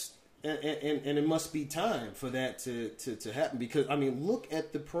guess and it must be time for that to happen, because I mean, look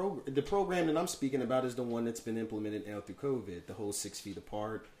at the program that I'm speaking about is the one that's been implemented now through COVID, the whole 6 feet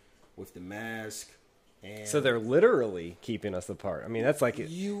apart with the mask. And so they're literally keeping us apart. I mean, that's like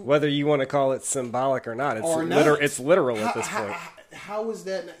whether you want to call it symbolic or not. It's literal at this point. How is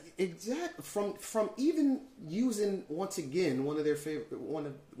that exact from even using, once again, one of their favorite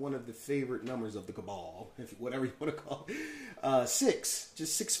one of the favorite numbers of the cabal, if whatever you want to call it, 6,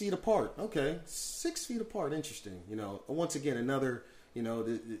 just 6 feet apart. Okay, 6 feet apart. Interesting. You know, once again, another. You know,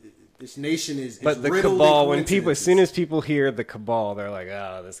 this nation is. But the cabal, when people, as soon as people hear the cabal, they're like,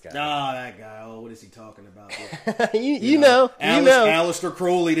 "Oh, this guy." Oh, that guy. Oh, what is he talking about? you know. Aleister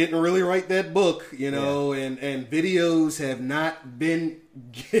Crowley didn't really write that book, you know, and videos have not been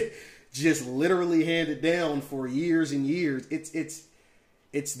just literally handed down for years and years.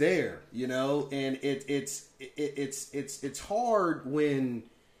 It's there, you know, and it's hard when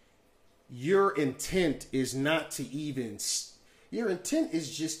your intent is not to even. Your intent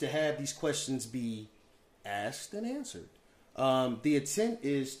is just to have these questions be asked and answered. The intent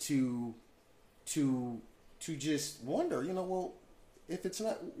is to just wonder, you know, well, if it's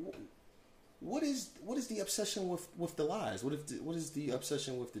not, what is the obsession with the lies? What is the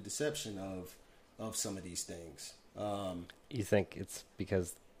obsession with the deception of some of these things? You think it's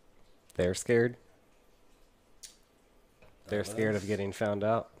because they're scared? They're scared of getting found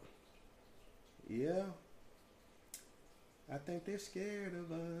out? Yeah. I think they're scared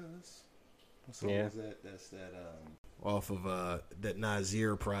of us. So yeah. That's that off of that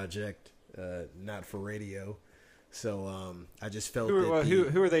Nazir project, Not for Radio. So I just felt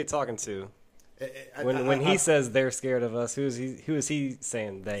who are they talking to? When he says they're scared of us, who is he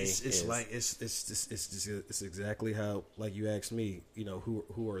saying they? It's like it's exactly how, like you asked me, you know,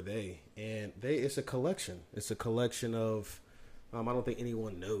 who are they? And it's a collection. It's a collection of I don't think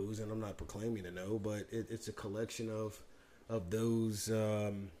anyone knows, and I'm not proclaiming to know, but it's a collection of those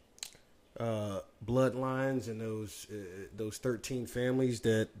bloodlines and those 13 families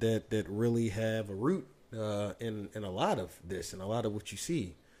that really have a root in a lot of this and a lot of what you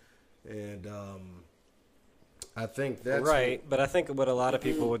see. And I think that's right. But I think what a lot of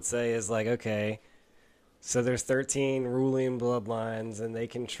people would say is like, okay, So there's 13 ruling bloodlines, and they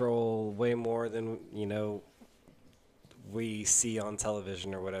control way more than we see on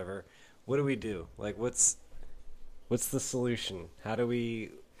television or whatever. What do we do? Like, what's the solution? How do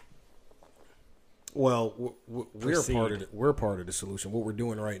we Well, we're proceed? we're part of the solution. What we're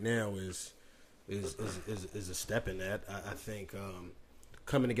doing right now is a step in that. I think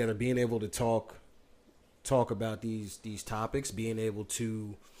coming together, being able to talk about these topics, being able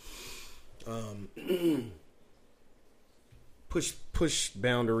to push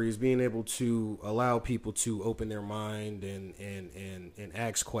boundaries, being able to allow people to open their mind and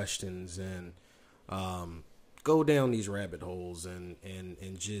ask questions and go down these rabbit holes and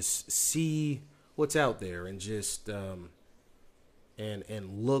just see what's out there and just and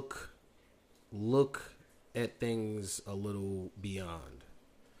look at things a little beyond.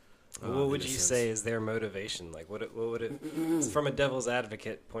 What would you say is their motivation? Like, what would it, from a devil's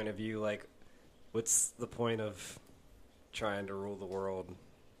advocate point of view, like, what's the point of trying to rule the world?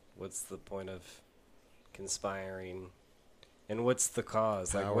 What's the point of conspiring? And what's the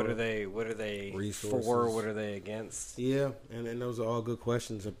cause? Like, what Power, are they resources. for? What are they against? Yeah, and those are all good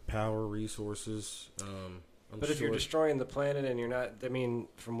questions of power, resources. But if you're destroying the planet and you're not, I mean,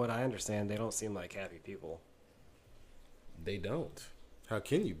 from what I understand, they don't seem like happy people. They don't. How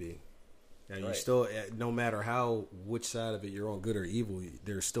can you be? Now, you Right. still, no matter which side of it you're on, good or evil,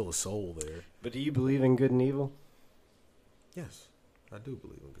 there's still a soul there. But do you believe in good and evil? Yes, I do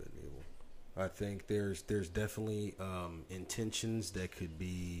believe in good and evil. I think there's definitely intentions that could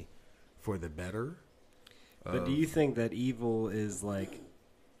be for the better. But do you think that evil is like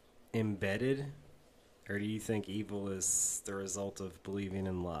embedded, or do you think evil is the result of believing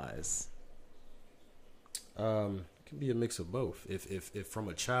in lies? It can be a mix of both. If from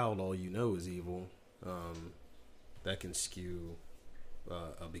a child all you know is evil, that can skew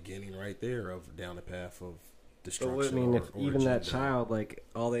a beginning right there of down the path of But destruction. what, I mean, if or even that agenda. child, like,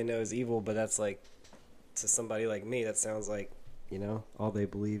 all they know is evil, but that's like, to somebody like me, that sounds like, all they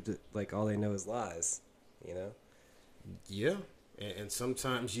believed, like, all they know is lies, Yeah, and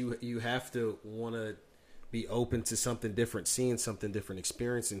sometimes you have to want to be open to something different, seeing something different,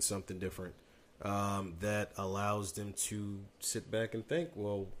 experiencing something different, that allows them to sit back and think,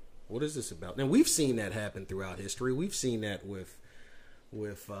 well, what is this about? And we've seen that happen throughout history. We've seen that with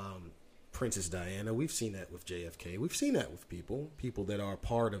Princess Diana. We've seen that with JFK. We've seen that with people that are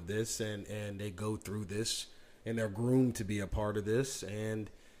part of this, and they go through this, and they're groomed to be a part of this, and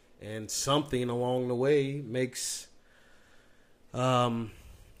something along the way makes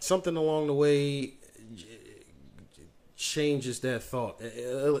something along the way changes that thought,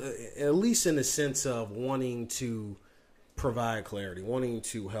 at least in the sense of wanting to provide clarity, wanting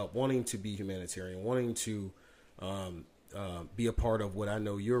to help, wanting to be humanitarian, wanting to be a part of what I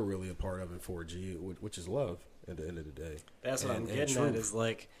know you're really a part of in 4G, which is love at the end of the day. That's what I'm getting at, truth. is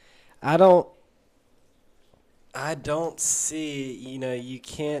like, I don't see, you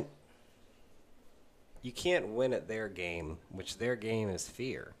can't win at their game, which their game is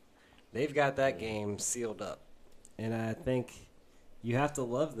fear. They've got that game sealed up. And I think you have to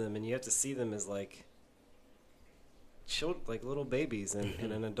love them, and you have to see them as like children, like little babies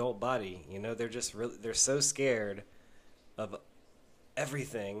in an adult body. They're just they're so scared of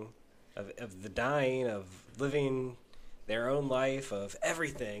everything, of the dying, of living their own life, of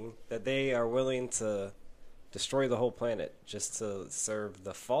everything, that they are willing to destroy the whole planet just to serve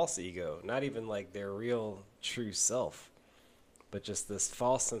the false ego, not even like their real true self, but just this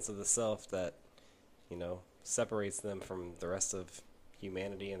false sense of the self that, separates them from the rest of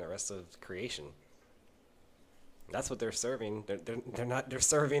humanity and the rest of creation. That's what they're serving. They're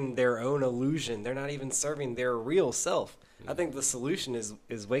serving their own illusion. They're not even serving their real self. I think the solution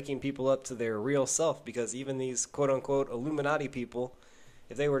is waking people up to their real self, because even these quote unquote Illuminati people,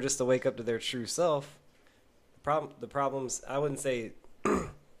 if they were just to wake up to their true self, the problems, I wouldn't say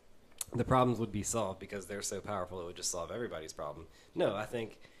the problems would be solved because they're so powerful it would just solve everybody's problem. No, I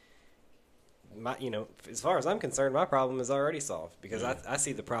think as far as I'm concerned, my problem is already solved, because I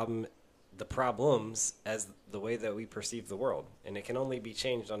see the problems as the way that we perceive the world, and it can only be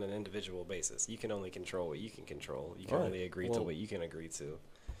changed on an individual basis. You can only control what you can control. You can only agree to what you can agree to.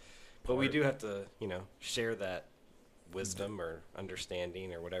 But we do have to, share that wisdom or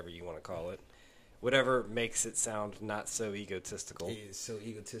understanding or whatever you want to call it. Whatever makes it sound not so egotistical. It's so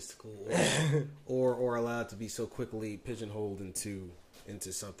egotistical, or allowed to be so quickly pigeonholed into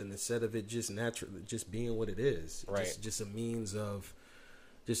something, instead of it just naturally just being what it is. Right. Just a means of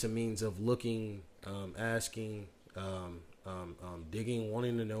looking, asking, digging,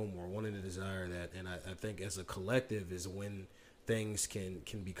 wanting to know more, wanting to desire that. And I think as a collective is when things can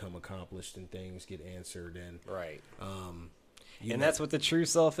become accomplished and things get answered, and Right. you And know, that's what the true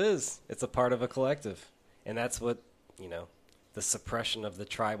self is. It's a part of a collective. And that's what, the suppression of the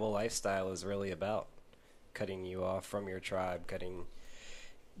tribal lifestyle is really about. Cutting you off from your tribe, cutting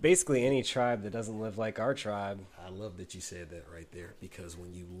basically any tribe that doesn't live like our tribe. I love that you said that right there, because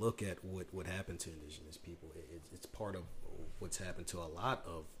when you look at what happened to indigenous people, it's part of what's happened to a lot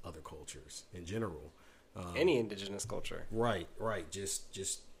of other cultures in general. Any indigenous culture. Right.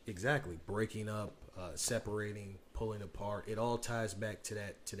 Just exactly breaking up, separating, pulling apart. It all ties back to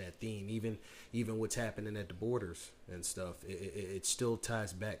that theme. Even what's happening at the borders and stuff, it still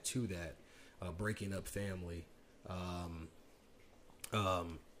ties back to that, breaking up family, and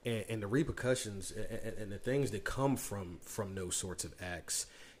the repercussions and the things that come from those sorts of acts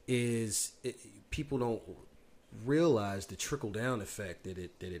is people don't realize the trickle down effect that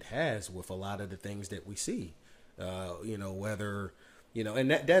it has with a lot of the things that we see. Whether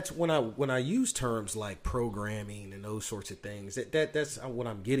and that's when I use terms like programming and those sorts of things. That's what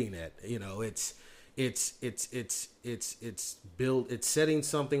I'm getting at. It's setting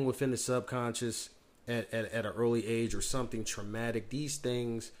something within the subconscious at an early age, or something traumatic. These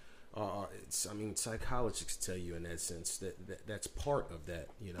things are, psychologists tell you in that sense that's part of that.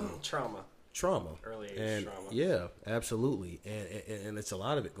 Trauma, Early age and trauma. yeah, absolutely, and it's a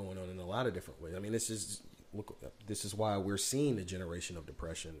lot of it going on in a lot of different ways. I mean, this is why we're seeing the generation of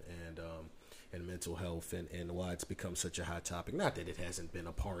depression and mental health, and why it's become such a hot topic. Not that it hasn't been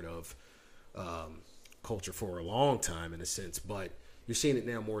a part of culture for a long time in a sense, but you're seeing it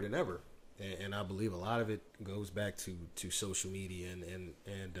now more than ever, and I believe a lot of it goes back to social media and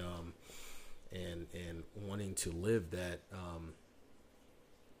wanting to live that.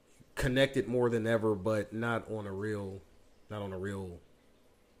 Connected more than ever, but not on a real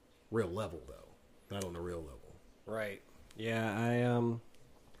level though. Not on a real level. Right. Yeah,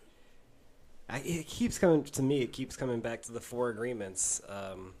 it keeps coming to me. It keeps coming back to the 4 agreements.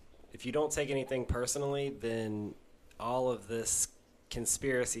 If you don't take anything personally, then all of this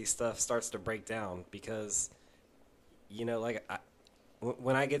conspiracy stuff starts to break down, because,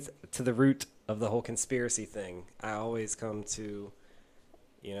 when I get to the root of the whole conspiracy thing, I always come to,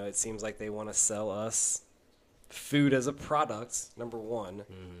 it seems like they want to sell us food as a product, number one,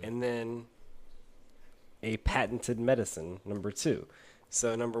 and then a patented medicine, number 2.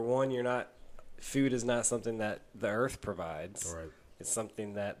 So number 1, food is not something that the earth provides. Right. It's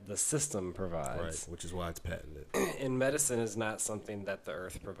something that the system provides. Right, which is why it's patented. And medicine is not something that the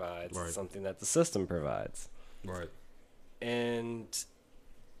earth provides. Right. It's something that the system provides. Right. And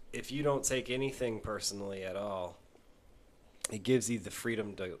if you don't take anything personally at all, it gives you the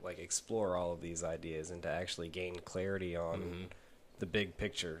freedom to explore all of these ideas and to actually gain clarity on the big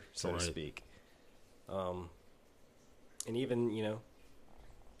picture, so to speak. And even,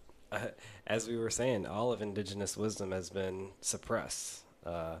 as we were saying, all of indigenous wisdom has been suppressed.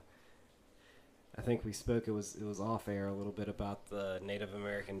 I think we spoke, it was off air a little bit about the Native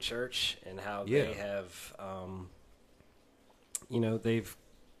American church and how they have, they've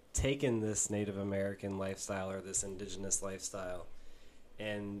taken this Native American lifestyle, or this indigenous lifestyle,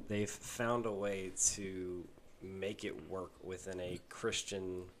 and they've found a way to make it work within a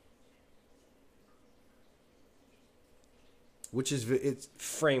Christian, which is it's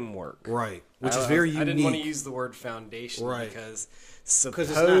framework, right? Which is very unique. I didn't want to use the word foundation, right? Because it's not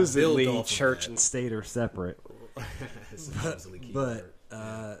supposedly built off church of and state are separate. but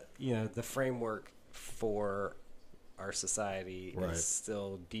right. the framework for our society Right. is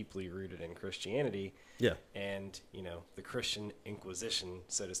still deeply rooted in Christianity. Yeah. And, the Christian Inquisition,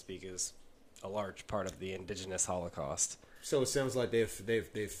 so to speak, is a large part of the indigenous Holocaust. So it sounds like they've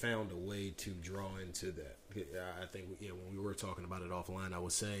found a way to draw into that. I think when we were talking about it offline, I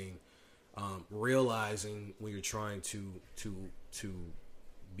was saying realizing when you're trying to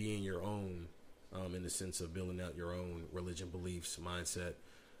be in your own, in the sense of building out your own religion, beliefs, mindset,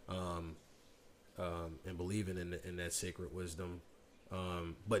 and believing in that sacred wisdom,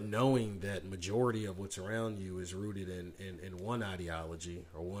 but knowing that majority of what's around you is rooted in one ideology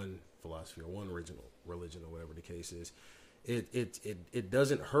or one philosophy or one original religion or whatever the case is. It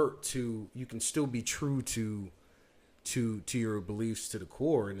doesn't hurt to, you can still be true to your beliefs to the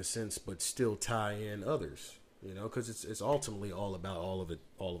core in a sense, but still tie in others, because it's ultimately all about all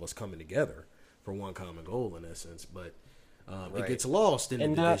of us coming together for one common goal in essence. But it gets lost in the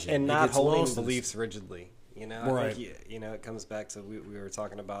division. And not holding beliefs rigidly. Right. I think, it comes back to we were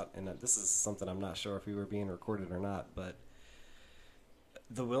talking about, and this is something I'm not sure if we were being recorded or not, but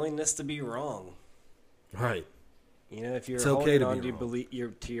the willingness to be wrong. Right. You know, if you're It's okay holding to on be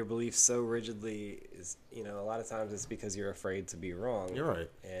to your beliefs so rigidly, is, you know, a lot of times it's because you're afraid to be wrong. You're right.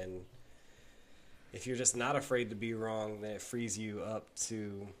 And if you're just not afraid to be wrong, then it frees you up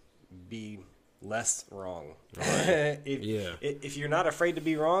to be less wrong. Right. If you're not afraid to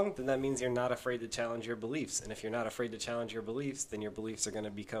be wrong, then that means you're not afraid to challenge your beliefs. And if you're not afraid to challenge your beliefs, then your beliefs are going to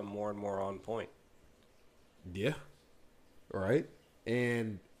become more and more on point. Yeah. Right.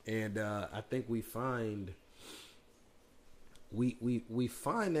 And I think we find we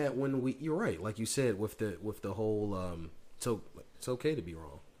find that when you're right, like you said, with the whole it's okay to be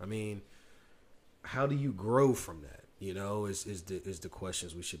wrong. I mean, how do you grow from that? You know, is the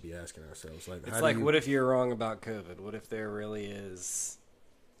questions we should be asking ourselves. Like, it's like, what if you're wrong about COVID? What if there really is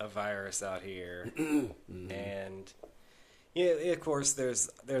a virus out here? Mm-hmm. And yeah, of course,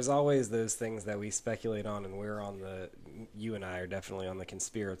 there's always those things that we speculate on, and you and I are definitely on the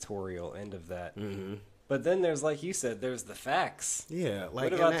conspiratorial end of that. Mm-hmm. But then there's, like you said, there's the facts. Yeah,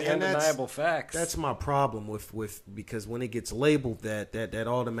 like, what about the undeniable facts? That's my problem with because when it gets labeled that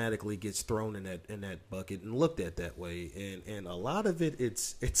automatically gets thrown in that bucket and looked at that way, and a lot of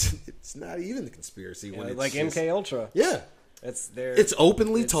it's not even the conspiracy. Yeah, when it's like just, MK Ultra. Yeah, it's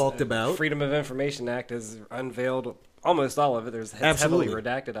openly talked about. Freedom of Information Act has unveiled almost all of it. It's heavily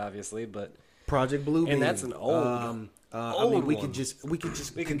redacted, obviously, but Project Bluebeam, and that's an old. I mean, we could just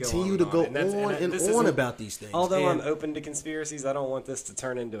continue to go on on about these things. Although I'm open to conspiracies, I don't want this to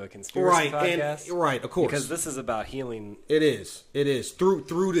turn into a conspiracy podcast. Right, of course, because this is about healing. It is through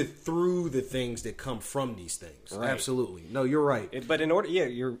the things that come from these things. Right. Absolutely, no, you're right. But in order,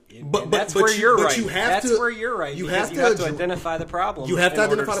 that's where you're right. That's where you're right. You have to identify the problem. You have to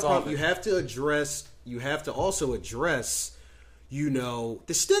identify the problem. You have to address. You have to also address. You know,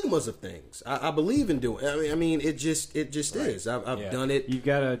 the stigmas of things. I believe in doing. I mean, it just right. is. I've done it. You've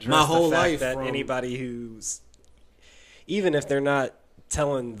got to address my whole the fact life. That anybody who's, even if they're not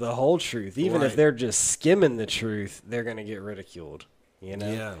telling the whole truth, even if they're just skimming the truth, they're going to get ridiculed. You know.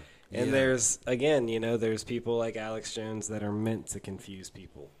 Yeah. And there's there's people like Alex Jones that are meant to confuse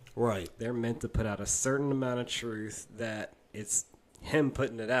people. Right. They're meant to put out a certain amount of truth that it's him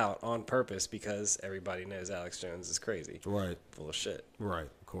putting it out on purpose because everybody knows Alex Jones is crazy. Right. Full of shit. Right,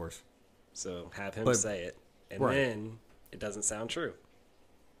 of course. So have him say it, and then it doesn't sound true.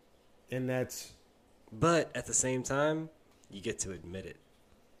 And that's... But at the same time, you get to admit it.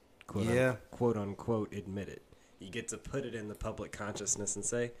 Quote unquote admit it. You get to put it in the public consciousness and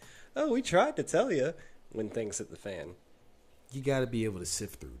say, oh, we tried to tell you when things hit the fan. You got to be able to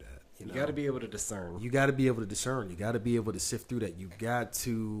sift through that. You got to be able to discern. You got to be able to discern. You got to be able to sift through that. You got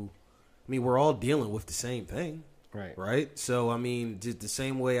to... I mean, we're all dealing with the same thing. Right. Right? So, I mean, just the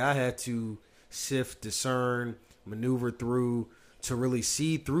same way I had to sift, discern, maneuver through to really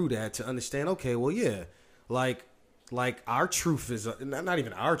see through that to understand, okay, well, yeah, like our truth is not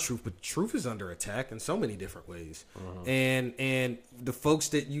even our truth, but truth is under attack in so many different ways. Uh-huh. And the folks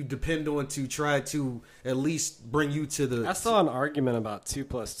that you depend on to try to at least bring you to the... I saw an argument about 2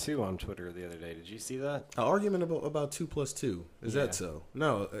 + 2 on Twitter the other day. Did you see that? An argument about 2 + 2. Is that so?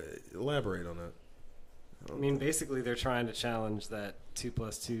 No, elaborate on that. I mean, basically they're trying to challenge that 2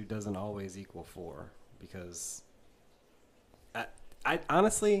 + 2 doesn't always equal 4 because I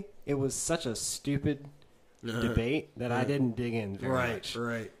honestly, it was such a stupid debate that I didn't dig in very much.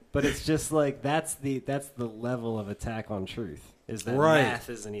 Right. But it's just like that's the level of attack on truth. Is that math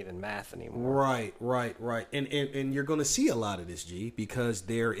isn't even math anymore. Right. And you're going to see a lot of this, G, because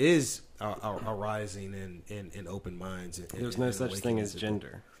there is a rising in open minds. There's no such thing as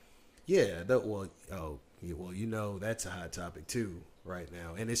gender. Yeah. You know that's a hot topic too right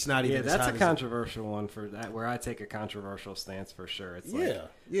now, and it's not even. Yeah, that's a controversial one for that. Where I take a controversial stance for sure. It's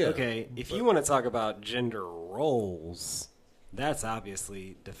okay. If you want to talk about gender roles, that's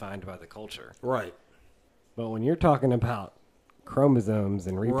obviously defined by the culture, right? But when you're talking about chromosomes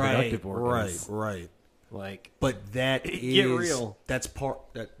and reproductive organs, right. Like, but that is get real. That's part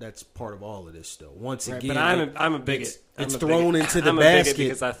of all of this, though. Once again, but I'm a bigot. It's thrown into the I'm basket a bigot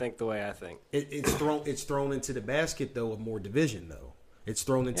because I think the way I think. It's thrown into the basket though of more division though. It's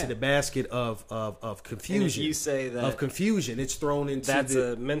thrown into the basket of confusion. And if you say that of confusion, it's thrown into that's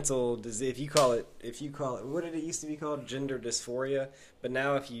a mental disease. If you call it, what did it used to be called? Gender dysphoria. But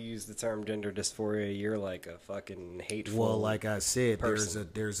now, if you use the term gender dysphoria, you're like a fucking hateful. Well, like I said, person.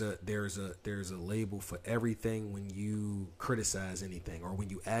 there's a label for everything when you criticize anything or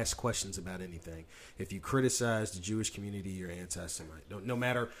when you ask questions about anything. If you criticize the Jewish community, you're anti-Semite. No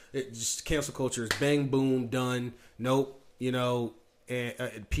matter, just cancel culture is bang boom done. Nope. You know.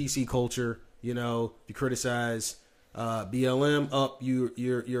 And PC culture, you know, if you criticize BLM up,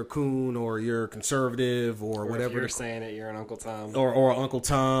 you're a coon or you're conservative or whatever. If you're saying it, you're an Uncle Tom or Uncle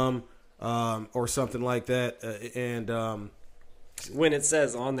Tom, or something like that. When it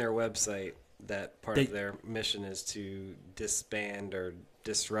says on their website that part of their mission is to disband or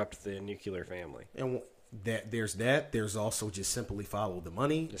disrupt the nuclear family, and there's also just simply follow the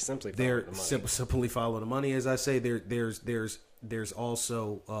money. Just simply follow the money. Simply follow the money. As I say, there's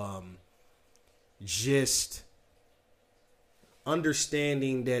also just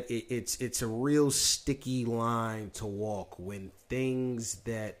understanding that it's a real sticky line to walk when things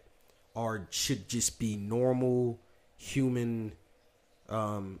that should just be normal human,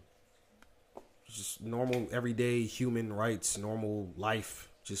 just normal everyday human rights, normal life,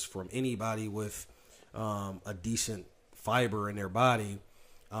 just from anybody with a decent fiber in their body,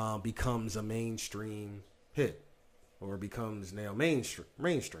 becomes a mainstream hit or becomes now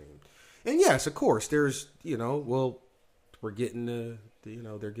mainstream. And yes, of course, there's we're getting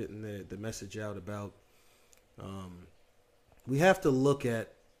they're getting the message out about we have to look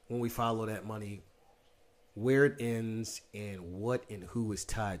at, when we follow that money, where it ends and what and who is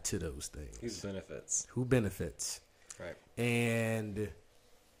tied to those things. Who benefits. Right. And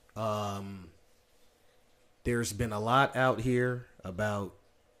there's been a lot out here about,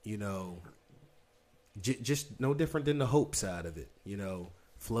 just no different than the hope side of it,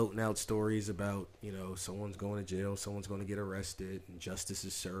 floating out stories about, someone's going to jail, someone's going to get arrested, and justice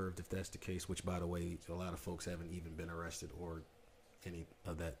is served if that's the case, which, by the way, a lot of folks haven't even been arrested or any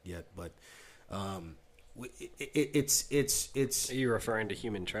of that yet. But it's Are you referring to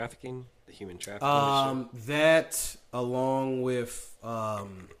human trafficking? The human trafficking issue? That, along with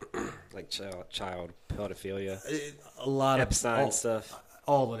like child pedophilia, a lot Epstein of stuff,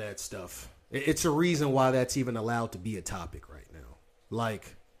 all of that stuff. It's a reason why that's even allowed to be a topic right now.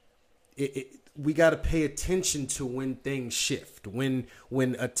 Like, we got to pay attention to when things shift, when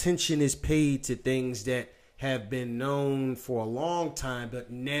attention is paid to things that have been known for a long time, but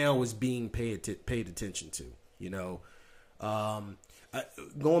now is being paid attention to.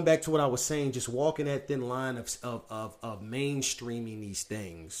 Going back to what I was saying, just walking that thin line of mainstreaming these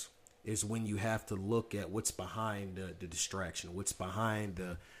things is when you have to look at what's behind the distraction, what's behind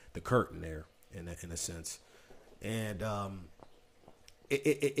the curtain there, in a sense. And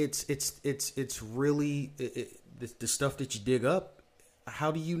it's really the stuff that you dig up.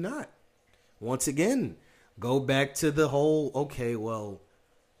 How do you not? Once again, go back to the whole, okay, well,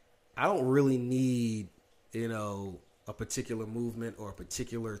 I don't really need, a particular movement or a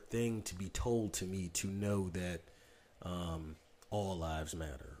particular thing to be told to me to know that all lives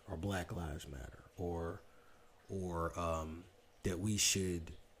matter, or Black lives matter, or that we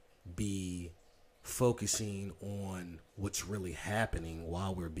should be focusing on what's really happening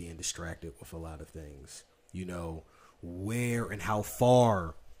while we're being distracted with a lot of things. Where and how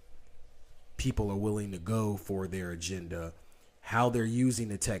far people are willing to go for their agenda, how they're using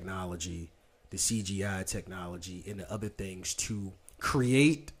the technology, the CGI technology, and the other things to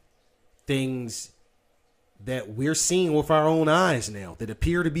create things that we're seeing with our own eyes now that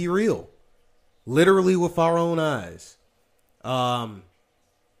appear to be real, literally with our own eyes,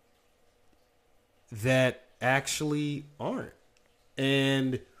 that actually aren't.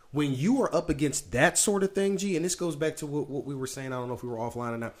 And when you are up against that sort of thing, G, and this goes back to what we were saying, I don't know if we were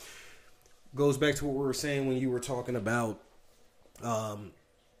offline or not, goes back to what we were saying when you were talking about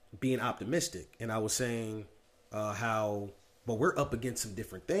being optimistic. And I was saying but we're up against some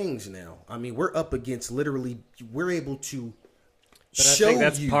different things now. I mean, we're up against literally, we're able to show you. I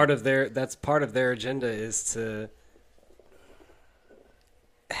think that's part of their agenda, is to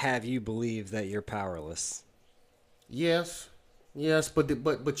have you believe that you're powerless. Yes,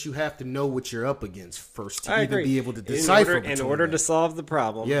 but you have to know what you're up against first to I even agree. be able to decipher. In order to solve the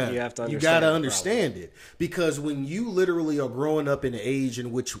problem, you have to understand. You got to understand it, because when you literally are growing up in an age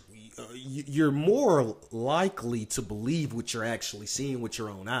in which you're more likely to believe what you're actually seeing with your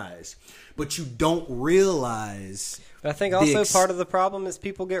own eyes, but you don't realize. But I think also part of the problem is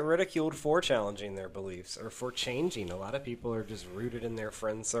people get ridiculed for challenging their beliefs or for changing. A lot of people are just rooted in their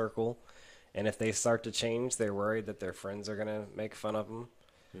friend circle, and if they start to change, they're worried that their friends are going to make fun of them,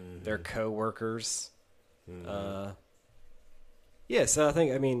 their coworkers. So I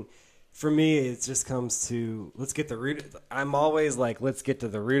think, for me, it just comes to, let's get the root. I'm always like, let's get to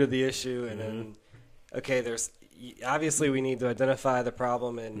the root of the issue, and then, okay, obviously we need to identify the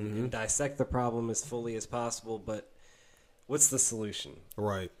problem and dissect the problem as fully as possible, but what's the solution?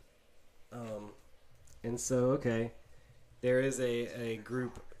 Right. And so, okay, there is a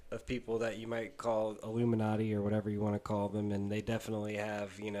group of people that you might call Illuminati or whatever you want to call them, and they definitely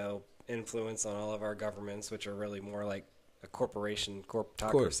have, influence on all of our governments, which are really more like a corporation, Of course,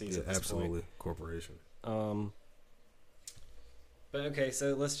 corporatocracies yeah, at this absolutely, point. corporation. But okay,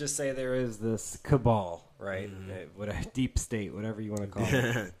 so let's just say there is this cabal, right? What a deep state, whatever you want to call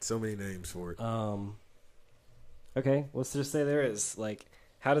it. So many names for it. Okay, let's just say there is. Like,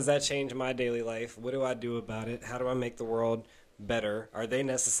 how does that change my daily life? What do I do about it? How do I make the world better? Are they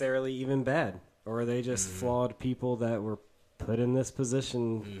necessarily even bad? Or are they just flawed people that were put in this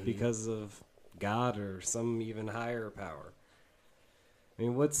position because of God or some even higher power? I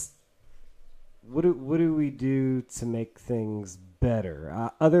mean, what do we do to make things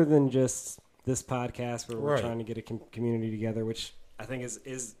better, other than just this podcast where we're trying to get a community together, which I think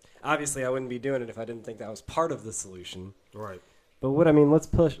is obviously I wouldn't be doing it if I didn't think that was part of the solution. Right. But let's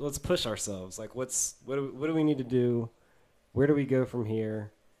push ourselves. Like, what do we need to do? Where do we go from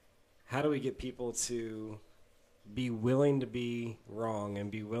here? How do we get people to be willing to be wrong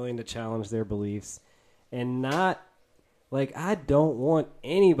and be willing to challenge their beliefs, and not, like, I don't want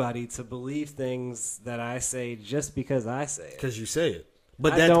anybody to believe things that I say just because I say it. Because you say it.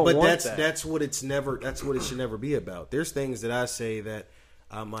 But that's what it should never be about. There's things that I say that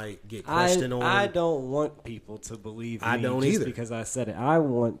I might get questioned on. I don't want people to believe me don't just either. because I said it. I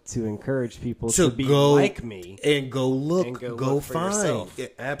want to encourage people to be like me and go look, and go look for find. yourself. Yeah,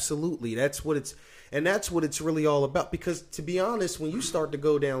 absolutely. That's what it's really all about. Because to be honest, when you start to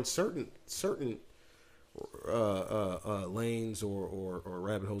go down certain lanes or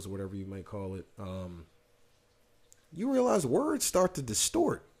rabbit holes or whatever you may call it, you realize words start to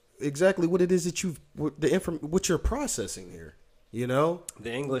distort exactly what it is that what you're processing here. You know,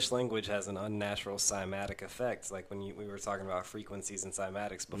 the English language has an unnatural cymatic effect. Like when we were talking about frequencies and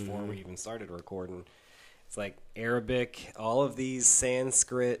cymatics before we even started recording. It's like Arabic, all of these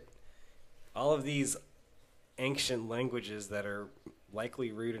Sanskrit, all of these ancient languages that are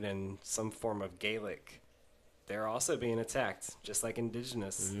likely rooted in some form of Gaelic. They're also being attacked, just like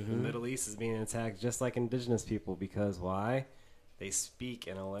indigenous. The Middle East is being attacked just like indigenous people, because why? They speak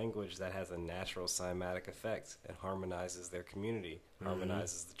in a language that has a natural cymatic effect. It harmonizes their community,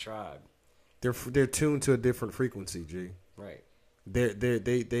 harmonizes the tribe. They're tuned to a different frequency, G. Right.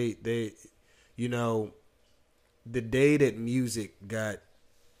 They you know, the day that music got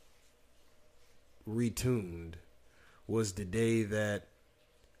retuned was the day that,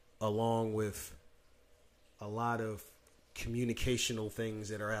 along with a lot of communicational things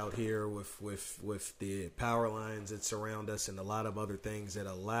that are out here with the power lines that surround us and a lot of other things that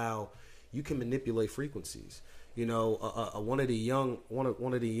allow you can manipulate frequencies. You know, one of the young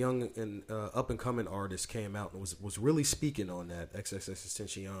and up and coming artists came out and was really speaking on that,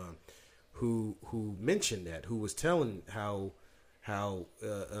 XXXTentacion, who mentioned that, who was telling how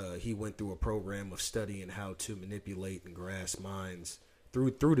he went through a program of studying how to manipulate and grasp minds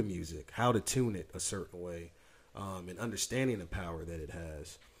through the music, how to tune it a certain way. And understanding the power that it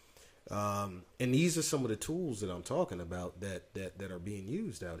has. And these are some of the tools that I'm talking about that are being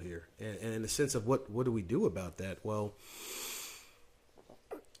used out here. And in the sense of what do we do about that? Well,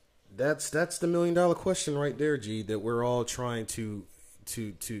 that's the $1 million question right there, G, that we're all trying to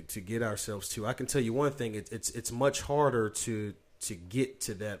get ourselves to. I can tell you one thing, it's much harder to get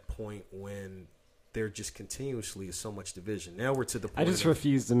to that point when there just continuously is so much division. Now we're to the point. I just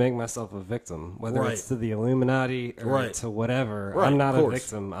refuse to make myself a victim, whether it's to the Illuminati or to whatever. I'm not a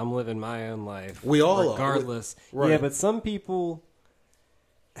victim. I'm living my own life. We all regardless. are. Yeah, but some people.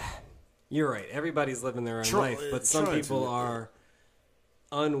 You're right. Everybody's living their own life, but some people are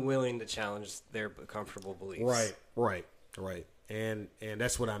unwilling to challenge their comfortable beliefs. Right. And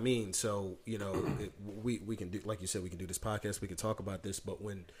that's what I mean. So, you know, we can do, like you said, we can do this podcast. We can talk about this, but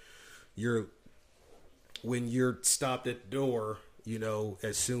when you're stopped at the door, you know,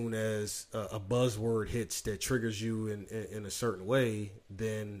 as soon as a buzzword hits that triggers you in a certain way,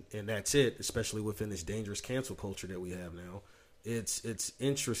 then, and that's it, especially within this dangerous cancel culture that we have now, it's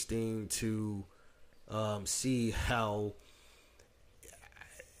interesting to see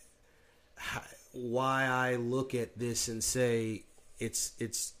why I look at this and say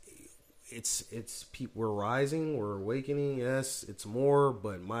it's people, we're rising, we're awakening. Yes, it's more,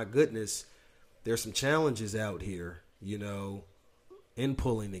 but my goodness, there's some challenges out here, you know, in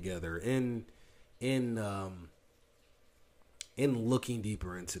pulling together, in looking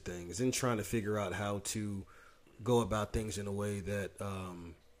deeper into things, in trying to figure out how to go about things in a way that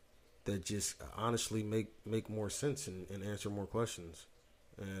that just honestly make more sense and answer more questions.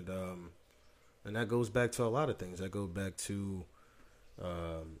 And that goes back to a lot of things. That goes back to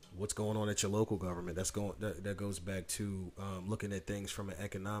what's going on at your local government. That goes back to looking at things from an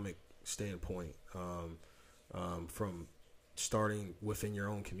economic standpoint, from starting within your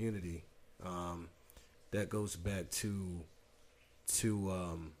own community. That goes back to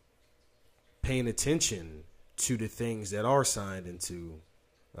paying attention to the things that are signed into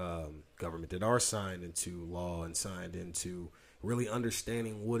government, that are signed into law, and signed into really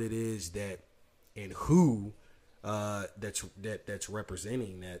understanding what it is that and who that's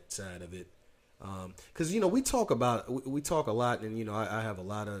representing that side of it. Because we talk a lot, and I have a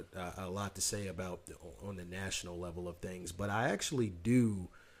lot to say about on the national level of things, but I actually do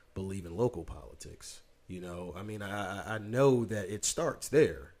believe in local politics. I mean, I know that it starts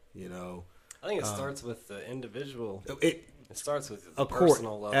there. I think it starts with the individual. It starts with the of course,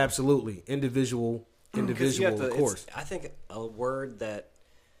 personal level. absolutely, individual, of course. I think a word that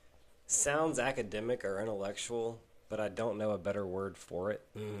sounds academic or intellectual, but I don't know a better word for it.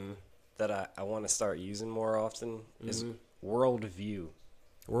 Mm-hmm. That I want to start using more often is worldview.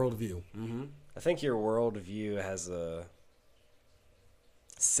 Worldview. Mm-hmm. I think your worldview has a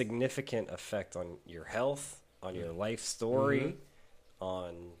significant effect on your health, on your life story,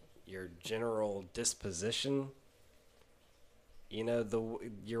 on your general disposition. Your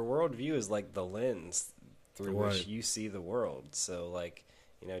worldview is like the lens through which you see the world. So,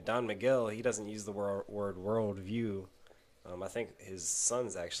 Don Miguel, he doesn't use the word worldview. I think his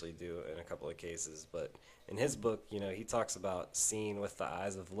sons actually do in a couple of cases, but in his book, he talks about seeing with the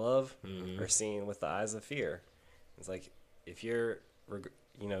eyes of love or seeing with the eyes of fear. It's like if you're,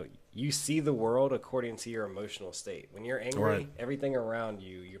 you see the world according to your emotional state. When you're angry, everything around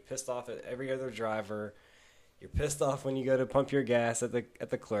you, you're pissed off at every other driver. You're pissed off when you go to pump your gas at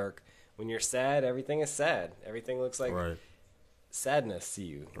the clerk. When you're sad, everything is sad. Everything looks like sadness to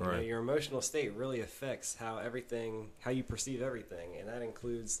you. Your emotional state really affects how you perceive everything, and that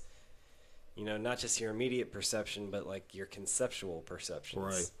includes not just your immediate perception, but like your conceptual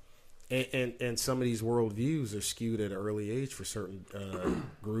perceptions. And some of these worldviews are skewed at an early age for certain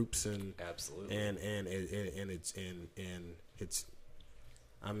groups, and absolutely, and it's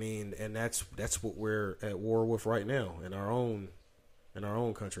I mean, and that's what we're at war with right now in our own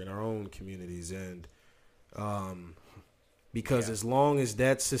country, in our own communities, and because as long as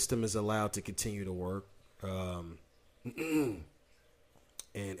that system is allowed to continue to work,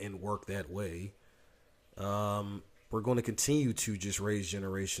 and work that way, we're going to continue to just raise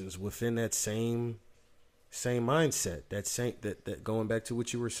generations within that same mindset, that going back to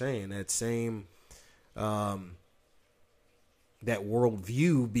what you were saying, that same that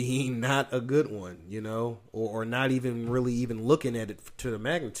worldview being not a good one, or not even really even looking at it to the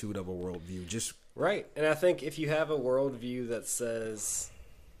magnitude of a worldview, just right. And I think if you have a worldview that says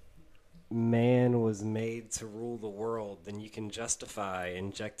man was made to rule the world, then you can justify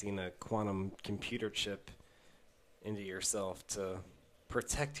injecting a quantum computer chip into yourself to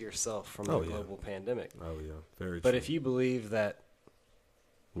protect yourself from the global pandemic. Oh yeah, very true. But if you believe that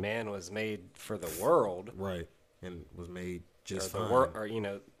man was made for the world, right, and was made just fine,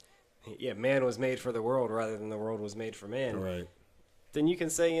 man was made for the world rather than the world was made for man, right, then you can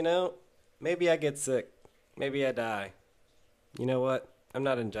say, maybe I get sick, maybe I die. You know what? I'm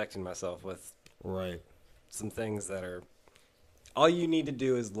not injecting myself with some things that are. All you need to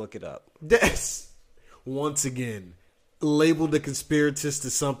do is look it up. That's once again labeled a conspiratist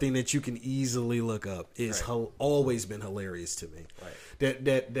as something that you can easily look up. Is always been hilarious to me. Right.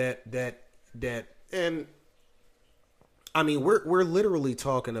 That and I mean we're literally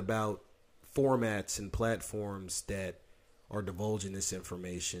talking about formats and platforms that are divulging this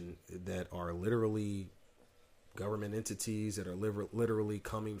information that are literally government entities that are literally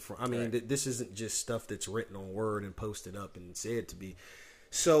coming from. I mean, this isn't just stuff that's written on Word and posted up and said to be.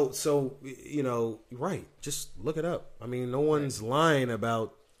 So just look it up. I mean, no one's lying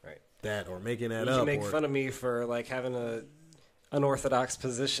about that or making that up. You can make fun of me for like having a unorthodox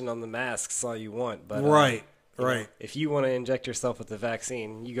position on the masks all you want, but if you want to inject yourself with the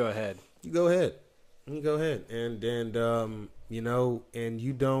vaccine, you go ahead. And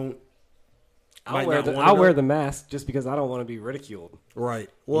you don't. I'll wear the mask just because I don't want to be ridiculed. Right.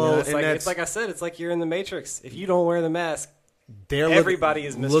 Well, it's like I said, it's like you're in the Matrix. If you don't wear the mask, everybody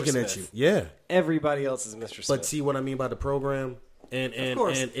is Mr. looking Smith. at you. Yeah. Everybody else is Mr. Smith. But see what I mean by the program, and of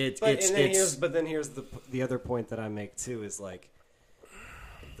course. Here's the other point that I make too is like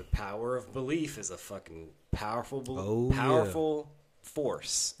the power of belief is a fucking powerful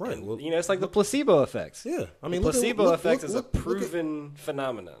force. Right. And, it's like the placebo effect. Yeah. I mean, the placebo effect is a proven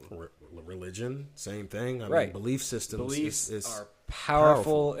phenomenon. Religion, same thing. I mean, belief systems. Beliefs are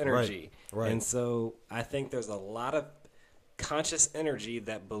powerful energy. Right. And so I think there's a lot of conscious energy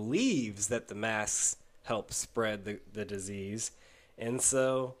that believes that the masks help spread the disease. And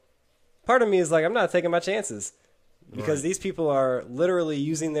so part of me is like, I'm not taking my chances. Because Right. these people are literally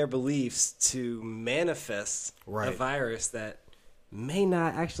using their beliefs to manifest a Right. virus that may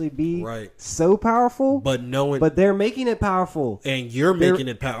not actually be Right. so powerful, But knowing, but they're making it powerful. and you're making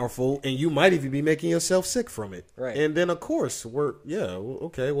it powerful, and you might even be making yourself sick from it. Right. And then, of course,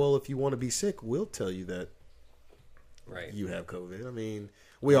 okay, well, if you want to be sick, we'll tell you that Right. you have COVID. I mean,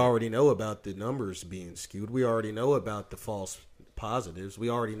 we already know about the numbers being skewed. We already know about the false positives. We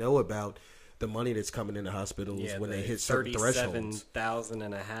already know about the money that's coming into hospitals when they hit certain thresholds.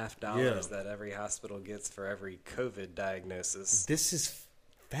 $37,500 that every hospital gets for every COVID diagnosis. This is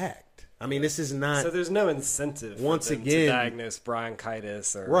fact. I mean, this is not. So there's no incentive for Once them again- to diagnose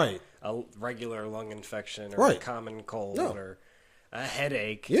bronchitis or Right. a regular lung infection or Right. a common cold No. or a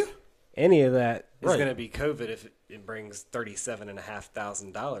headache. Yeah. Any of that is Right. going to be COVID if it brings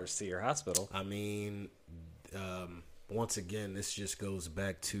 $37,500 to your hospital. I mean, once again, this just goes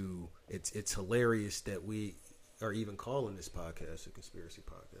back to it's hilarious that we are even calling this podcast a conspiracy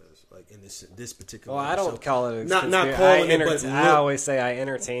podcast. Like in this particular. Well, I don't episode. call it a not conspiracy. calling it, but I always say I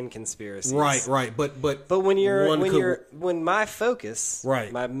entertain conspiracies. right. But when my focus,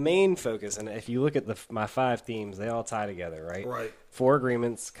 Right. my main focus, and if you look at my 5 themes, they all tie together, right? Right. 4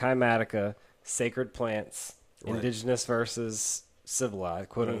 agreements, Kymatica, sacred plants, Right. indigenous versus civilized,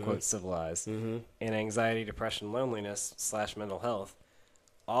 quote unquote civilized, and anxiety, depression, loneliness / mental health.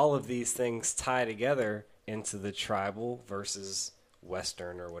 All of these things tie together into the tribal versus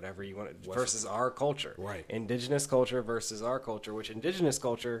Western or whatever you want versus our culture. Right. Indigenous culture versus our culture, which indigenous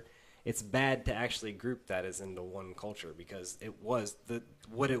culture, it's bad to actually group that as into one culture because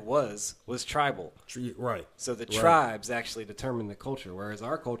what it was tribal. Right. So the tribes actually determine the culture, whereas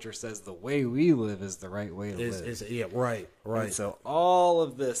our culture says the way we live is the right way to live. Right. And so all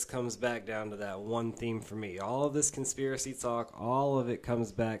of this comes back down to that one theme for me. All of this conspiracy talk, all of it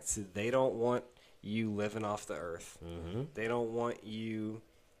comes back to they don't want you living off the earth. Mm-hmm. They don't want you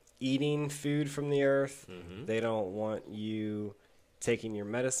eating food from the earth. Mm-hmm. They don't want you taking your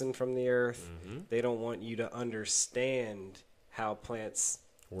medicine from the earth. Mm-hmm. They don't want you to understand how plants.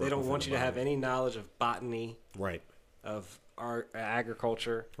 Work They don't within want the you to have body. any knowledge of botany, Right. of art,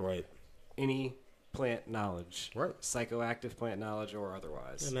 agriculture, Right. any plant knowledge, Right. psychoactive plant knowledge or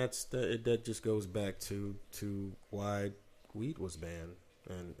otherwise. And that just goes back to why weed was banned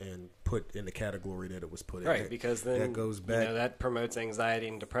and put in the category that it was put in. Right, because then that goes back. that promotes anxiety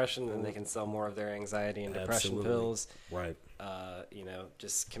and depression, and they can sell more of their anxiety and depression Absolutely. pills. Right.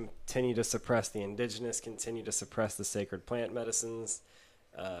 Just continue to suppress the indigenous, continue to suppress the sacred plant medicines,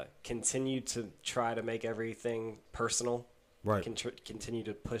 continue to try to make everything personal. Right. Continue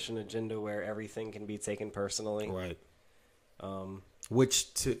to push an agenda where everything can be taken personally. Right. Um, Which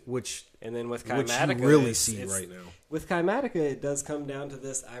and then with which Kymatica, you really see right now. With Kymatica, it does come down to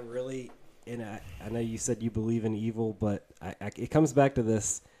this. I know you said you believe in evil, but it comes back to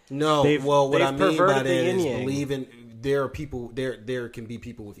this. No, They've- what I they've mean by perverted that the is yin-yang. believing there are people there can be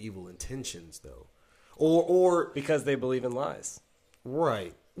people with evil intentions though, or Because they believe in lies.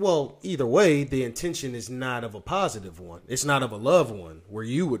 right. Well, either way, the intention is not of a positive one. It's not of a love one where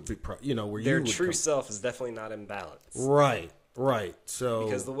you would be, where Their you would true come. self is definitely not in balance. Right. So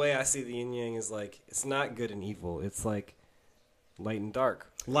Because the way I see the yin yang is like it's not good and evil. It's like light and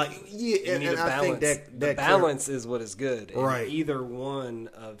dark. like You yeah, need and a I balance. think that The balance is what is good. And Right. either one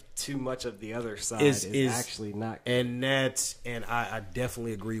of too much of the other side Is is actually not good. and I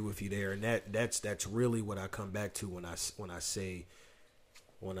definitely agree with you there, and that's really what I come back to when I say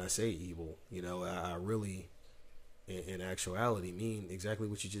evil. I really in actuality mean exactly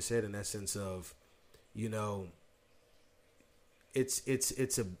what you just said in that sense of it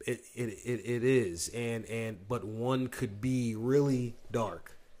is but one could be really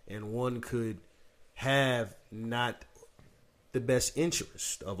dark and one could have not the best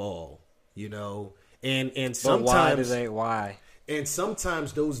interest of all, and But sometimes why? and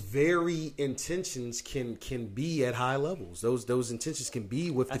sometimes those very intentions can be at high levels. Those intentions can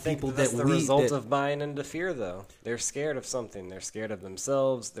be with the I think people that's that the we result that, of buying into fear, though. They're scared of something. They're scared of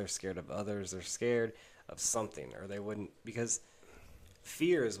themselves. They're scared of others. They're scared of something, or they wouldn't, because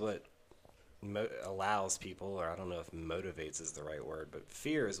fear is what allows people, or I don't know if motivates is the right word, but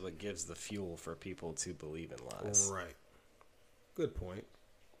fear is what gives the fuel for people to believe in lies. Right. Good point.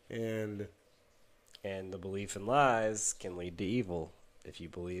 And the belief in lies can lead to evil if you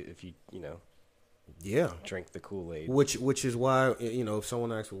yeah, drink the Kool-Aid. which is why if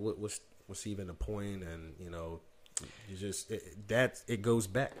someone asks what's even the point, and you just it goes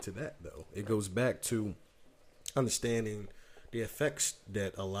back to that though. It goes back to understanding the effects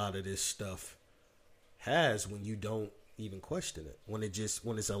that a lot of this stuff has when you don't even question it, when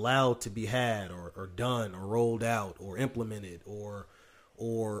it's allowed to be had or done or rolled out or implemented or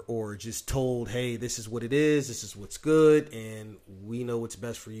just told, hey, this is what it is, this is what's good, and we know what's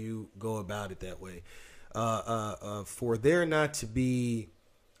best for you, go about it that way. For there not to be,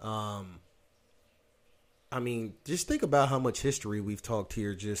 I mean, just think about how much history we've talked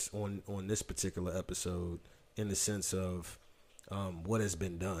here just on this particular episode, in the sense of what has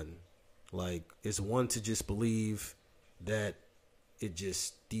been done. Like, is one to just believe that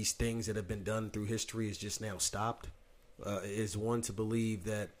these things that have been done through history is just now stopped? Is one to believe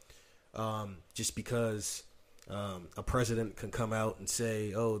that just because a president can come out and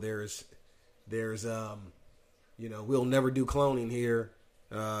say, oh, there's we'll never do cloning here.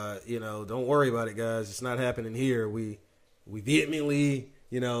 Don't worry about it, guys. It's not happening here. We vehemently,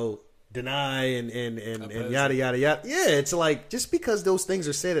 deny and yada yada yada. Yeah, it's like, just because those things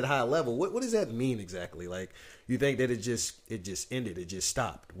are said at high level, what does that mean exactly? Like, you think that it just ended, it just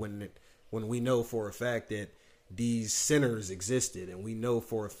stopped, when we know for a fact that these centers existed, and we know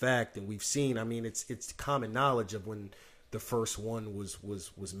for a fact, and we've seen. I mean, it's common knowledge of when the first one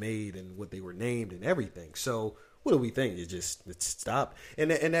was made and what they were named and everything. So what do we think? It stopped, and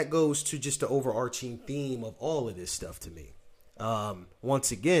that goes to just the overarching theme of all of this stuff to me.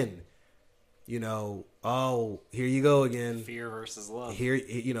 Once again, oh, here you go again. Fear versus love. Here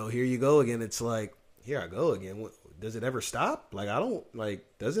you go again. It's like, here I go again. Does it ever stop? Like,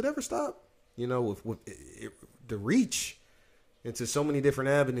 does it ever stop? With the reach into so many different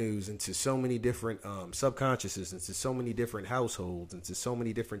avenues, into so many different subconsciouses, into so many different households, into so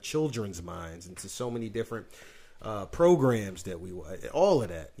many different children's minds, into so many different programs that all of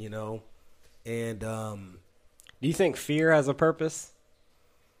that, and do you think fear has a purpose?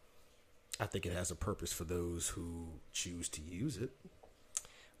 I think it has a purpose for those who choose to use it.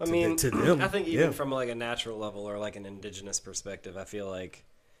 I mean, to them, I think even from like a natural level or like an indigenous perspective, I feel like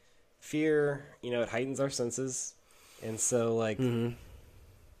fear, it heightens our senses. And so, like, in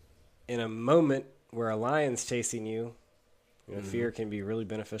a moment where a lion's chasing you, fear can be really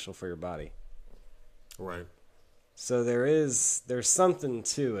beneficial for your body. Right. So there's something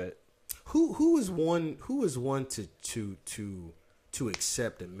to it. Who is one to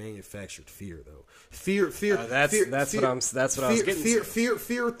accept a manufactured fear, though? Fear. That's what I was getting.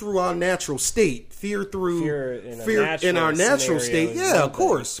 Fear through our natural state. Fear in our natural state. Yeah, of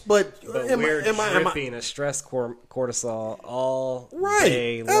course. But we're dripping a stress cortisol all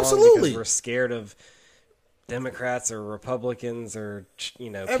day long, absolutely, because we're scared of Democrats or Republicans or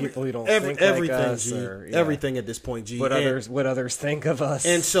people who don't think like us, G, or everything at this point, G. What others think of us,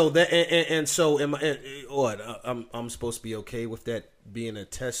 and so am I? What I'm supposed to be okay with that being a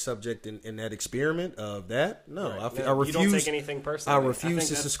test subject in that experiment of that? No, right. I refuse. You don't take anything personally. I refuse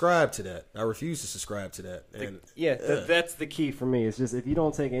to subscribe to that. And that's the key for me. It's just, if you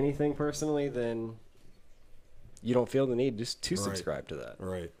don't take anything personally, then you don't feel the need just to subscribe to that.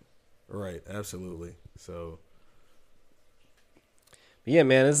 Right. Absolutely. So, yeah,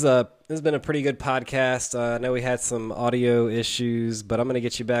 man, this has been a pretty good podcast. I know we had some audio issues, but I'm going to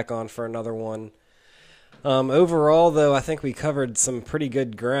get you back on for another one. Overall, though, I think we covered some pretty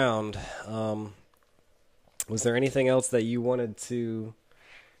good ground. Was there anything else that you wanted to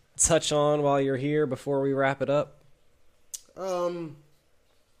touch on while you're here before we wrap it up? I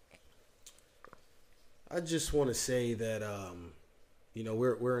just want to say that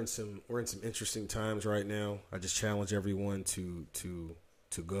we're in some interesting times right now. I just challenge everyone to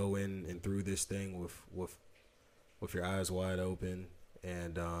go in and through this thing with your eyes wide open.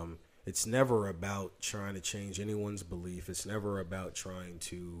 And it's never about trying to change anyone's belief. It's never about trying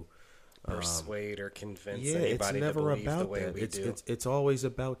to persuade or convince anybody to believe the way we do. It's always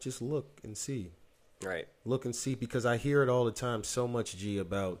about just look and see. Right. Look and see, because I hear it all the time so much, G,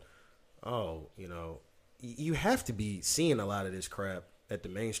 about, you have to be seeing a lot of this crap at the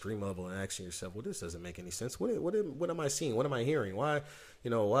mainstream level and asking yourself, well, this doesn't make any sense. What am I seeing? What am I hearing? Why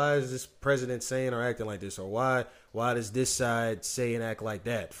is this president saying or acting like this? Or why does this side say and act like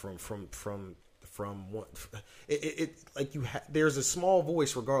that? From what there's a small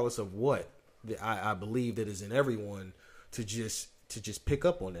voice, regardless of what I believe that is in everyone, to just pick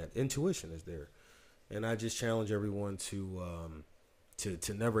up on that. Intuition is there, and I just challenge everyone to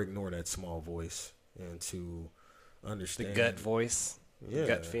never ignore that small voice and to understand the gut voice. Yeah,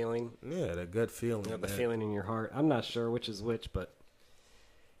 gut feeling. Yeah, that gut feeling. The feeling in your heart. I'm not sure which is which, but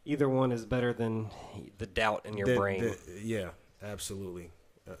either one is better than the doubt in your brain. Yeah, absolutely.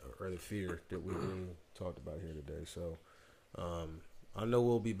 Or the fear that we talked about here today. So I know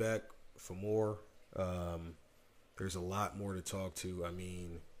we'll be back for more. There's a lot more to talk to. I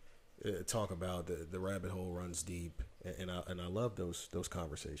mean, talk about the rabbit hole runs deep. and I love those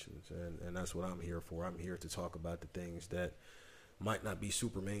conversations, and that's what I'm here for. I'm here to talk about the things that might not be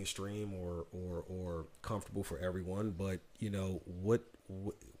super mainstream or comfortable for everyone, but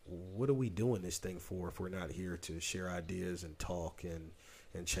what are we doing this thing for if we're not here to share ideas and talk and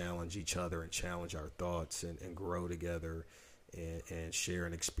challenge each other and challenge our thoughts and grow together and share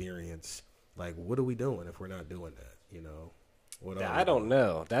an experience? Like, what are we doing if we're not doing that? I don't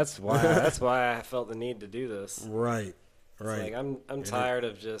know. That's why I felt the need to do this. Right. It's like I'm tired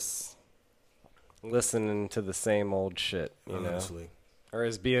of just listening to the same old shit, honestly. Or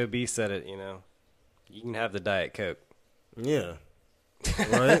as B.O.B. said it, you can have the Diet Coke. Yeah.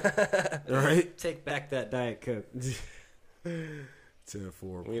 Right? Right? Take back that Diet Coke.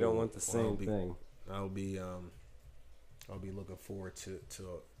 10-4. We don't want the same thing. I'll be looking forward to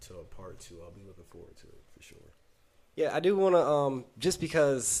a part 2. I'll be looking forward to it for sure. Yeah, I do want to just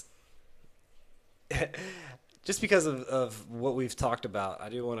because of what we've talked about, I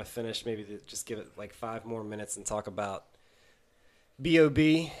do want to finish just give it like 5 more minutes and talk about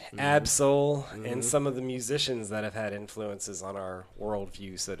B.O.B., Ab-Soul, and some of the musicians that have had influences on our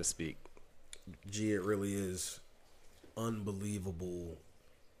worldview, so to speak. Gee, it really is unbelievable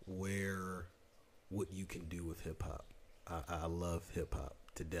what you can do with hip-hop. I love hip-hop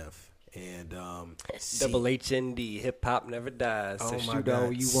to death. And Double HND, hip-hop never dies. Oh So my shoot God.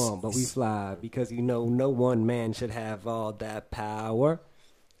 all you want, but we fly. Because no one man should have all that power.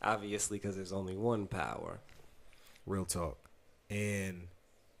 Obviously, because there's only one power. Real talk. And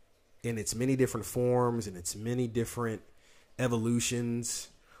in its many different forms and its many different evolutions,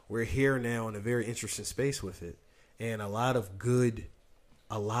 we're here now in a very interesting space with it. And a lot of good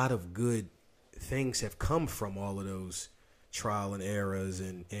things have come from all of those trial and errors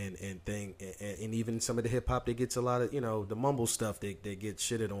and even some of the hip hop that gets a lot of, the mumble stuff that get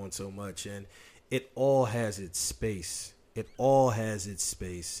shitted on so much. And it all has its space.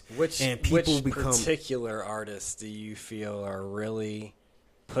 Which particular artists do you feel are really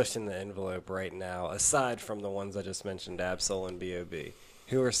pushing the envelope right now, aside from the ones I just mentioned, Ab-Soul and B.O.B.?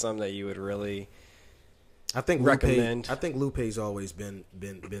 Who are some that you would really recommend? I think Lupe's always been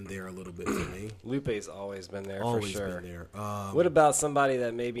there a little bit for me. Lupe's always been there Always for sure. been there. What about somebody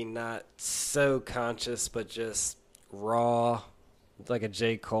that maybe not so conscious but just raw, like a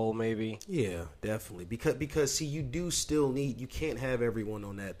J. Cole maybe? Yeah, definitely. Because see, you do still need. You can't have everyone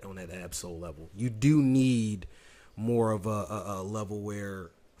on that Ab-Soul level. You do need more of a level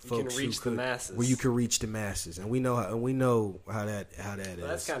where folks can reach the masses. Where you can reach the masses, and we know how that is.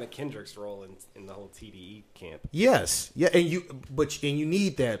 That's kind of Kendrick's role in the whole TDE camp. Yes, yeah, and you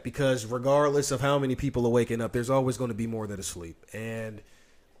need that, because regardless of how many people are waking up, there's always going to be more that are asleep, and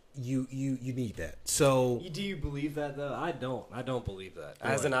you need that. So do you believe that though? I don't believe that.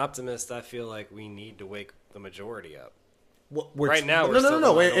 As an optimist, I feel like we need to wake the majority up. Right now, we're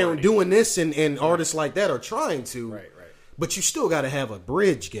no, and doing this, and artists like that are trying to. Right. But you still got to have a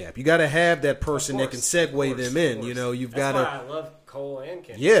bridge gap. You got to have that person that can segue them in. You've got to. That's why I love Cole and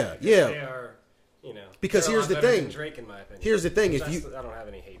Kendrick. Yeah. They are, Because here's the thing. Drake, in my opinion. Here's the thing. I don't have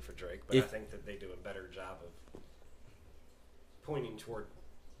any hate for Drake, but I think that they do a better job of pointing toward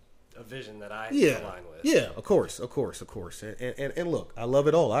a vision that I align with. Yeah, of course. And look, I love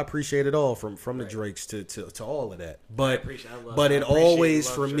it all. I appreciate it all from the Drakes to all of that. But it always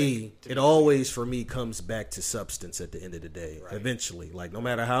for me comes back to substance at the end of the day. Right. Eventually, like no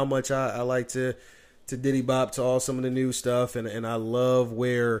matter how much I like to diddy bop to all some of the new stuff, and I love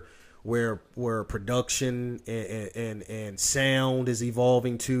where production and sound is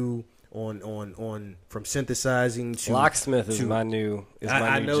evolving to. On from synthesizing to Locksmith is my new.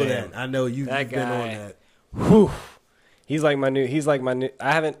 I know jam. that. I know you've been on that. Whew. He's like my new.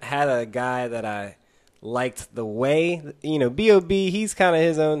 I haven't had a guy that I liked the way. B.O.B. He's kind of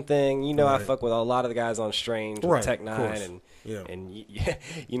his own thing. I fuck with a lot of the guys on Strange, with Tech Nine,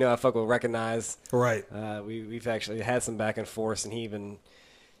 and I fuck with Recognize. Right. We've actually had some back and forth, and he even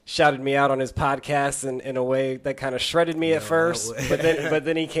shouted me out on his podcast in a way that kind of shredded me at first, but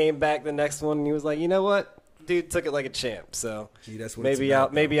then he came back the next one and he was like, you know what, dude took it like a champ. So that's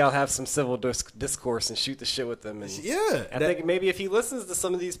what maybe I'll have some civil discourse and shoot the shit with him. And I think maybe if he listens to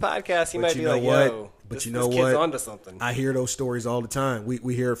some of these podcasts, he might be like, yo, this kid's onto something. I hear those stories all the time.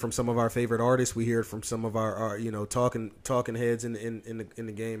 We hear it from some of our favorite artists. We hear it from some of our talking heads in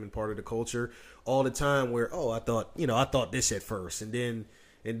the game and part of the culture all the time. Where I thought this at first, and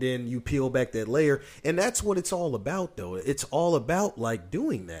then you peel back that layer, and that's what it's all about, though. It's all about like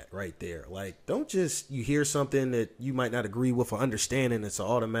doing that right there. Like, don't just you hear something that you might not agree with or understand, and it's an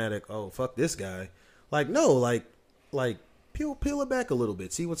automatic, oh fuck this guy. Like, no, like peel it back a little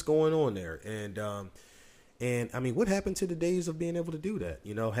bit, see what's going on there, and And I mean, what happened to the days of being able to do that?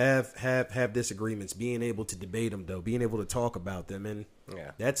 You know, have disagreements, being able to debate them, though, being able to talk about them, and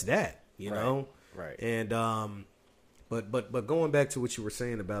that's that. You know, right? And but going back to what you were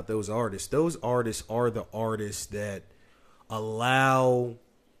saying about those artists are the artists that allow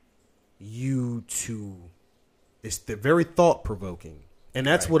you to. It's the very thought provoking, and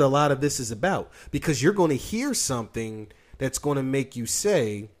that's what a lot of this is about, because you're going to hear something that's going to make you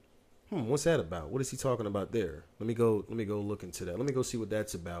say, what's that about? What is he talking about there? Let me go look into that. Let me go see what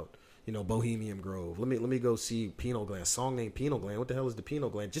that's about. You know, Bohemian Grove. Let me go see Pineal Gland. Song named Pineal Gland. What the hell is the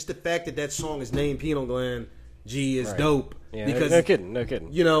Pineal Gland? Just the fact that song is named Pineal Gland, is dope. Yeah, because no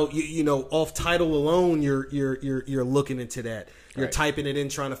kidding. You know, off title alone, you're looking into that. You're typing it in,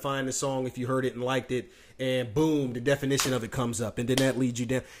 trying to find the song if you heard it and liked it, and boom, the definition of it comes up, and then that leads you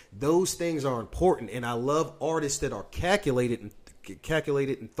down. Those things are important, and I love artists that are calculated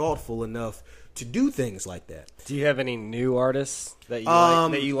and thoughtful enough to do things like that. Do you have any new artists that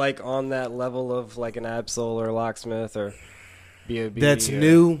you like on that level of like an Absol or Locksmith or B.O.B.? That's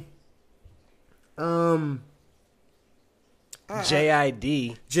new.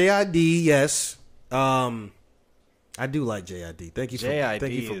 JID. JID, yes. I do like JID. Thank you for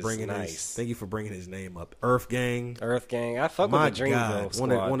Thank you for bringing his name up. Earth Gang. I fuck with the Dreamville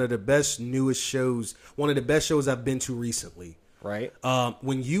Squad. One of the best newest shows. One of the best shows I've been to recently. Right.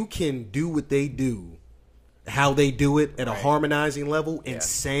 When you can do what they do, how they do it at a harmonizing level and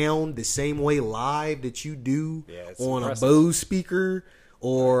sound the same way live that you do on impressive. A Bose speaker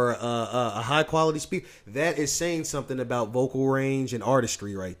or a high quality speaker, that is saying something about vocal range and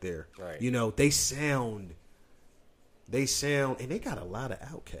artistry right there. Right. You know, they sound, and they got a lot of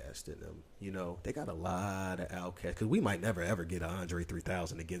Outkast in them. You know, they got a lot of Outkast, because we might never ever get an Andre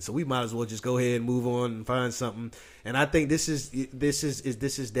 3000 again. So we might as well just go ahead and move on and find something. And I think this is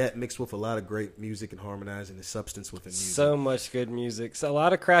that mixed with a lot of great music and harmonizing the substance within music. So much good music. So a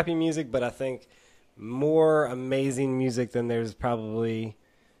lot of crappy music, but I think more amazing music than there's probably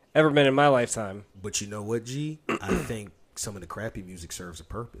ever been in my lifetime. But you know what, G? I think some of the crappy music serves a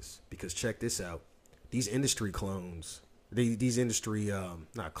purpose, because check this out. These industry clones, these industry,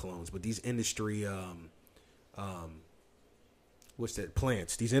 not clones, but these industry, what's that?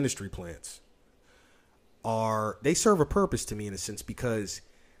 Plants. These industry plants they serve a purpose to me in a sense, because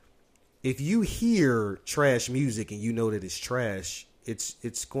if you hear trash music and you know that it's trash,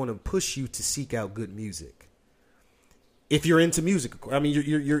 it's going to push you to seek out good music. If you're into music, I mean,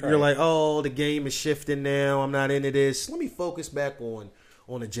 you're like, oh, the game is shifting now. I'm not into this. Let me focus back on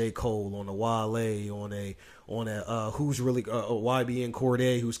a J. Cole, on a Wale, on a who's really a YBN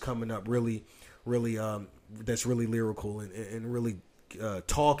Cordae, who's coming up really that's really lyrical and really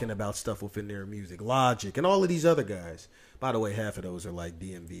talking about stuff within their music. Logic and all of these other guys. By the way, half of those are like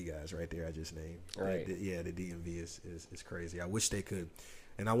DMV guys right there. I just named. Right. The DMV is crazy. I wish they could.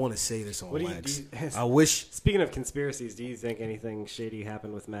 And I want to say this on wax. I wish. Speaking of conspiracies, do you think anything shady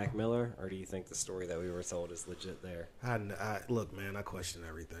happened with Mac Miller, or do you think the story that we were told is legit there? I look, man. I question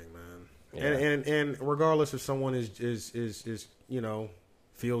everything, man. Yeah. And regardless if someone is you know,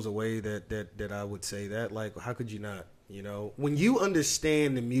 feels a way that I would say that, like, how could you not? You know, when you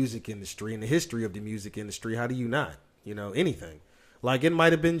understand the music industry and the history of the music industry, how do you not? You know, anything. Like, it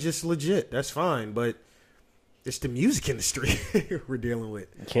might have been just legit. That's fine, but it's the music industry we're dealing with.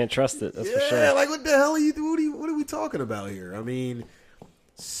 You can't trust it. That's for sure. Yeah, like, what the hell are you doing? What are we talking about here? I mean,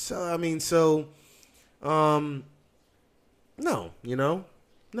 no, you know,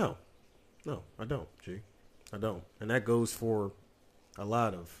 no, I don't, G, I don't, and that goes for a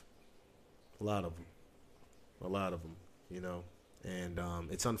lot of them, you know, and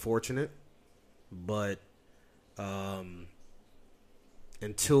it's unfortunate, but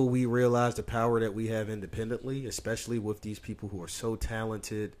until we realize the power that we have independently, especially with these people who are so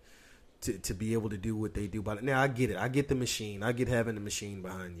talented to be able to do what they do. But now I get it. I get the machine. I get having the machine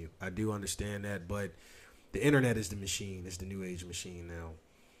behind you. I do understand that. But the internet is the machine. It's the new age machine now.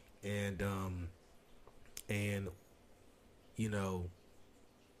 And you know,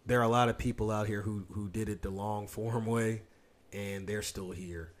 there are a lot of people out here who did it the long form way, and they're still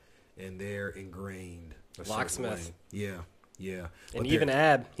here, and they're ingrained. Locksmith. Yeah. And even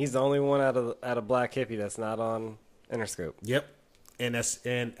Ab, he's the only one out of Black Hippie that's not on Interscope. Yep. And I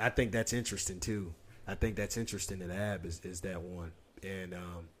think that's interesting too. I think that's interesting that Ab is that one. And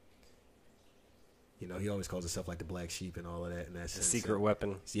you know, he always calls himself like the black sheep and all of that, and that's the secret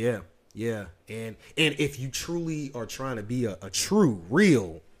weapon. Yeah. And if you truly are trying to be a true,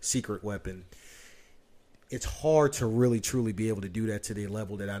 real secret weapon, it's hard to really truly be able to do that to the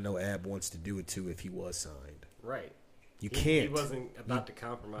level that I know Ab wants to do it to if he was signed. Right. You can't. He wasn't about to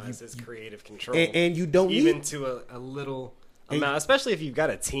compromise his creative control. And you don't even need to a little amount, especially if you've got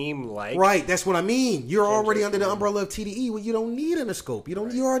a team like right. That's what I mean. You're already under the and- umbrella of TDE. Well, you don't need Interscope. You don't.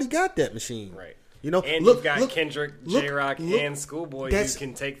 Right. You already got that machine. Right. You know, And look, you've got look, Kendrick, look, J-Rock, look, and Schoolboy who that's-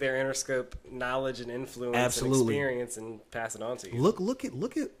 can take their Interscope knowledge and influence Absolutely. and experience and pass it on to you. Look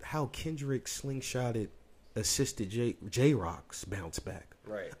at how Kendrick slingshotted, assisted J-Rock's bounce back.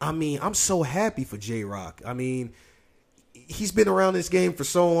 Right. I mean, I'm so happy for J-Rock. I mean, he's been around this game for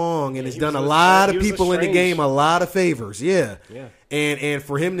so long and has done a lot of people in the game a lot of favors. Yeah. Yeah. And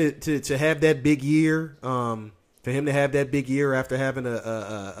for him to have that big year, after having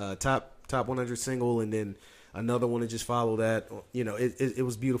a top 100 single and then another one to just follow that, you know, it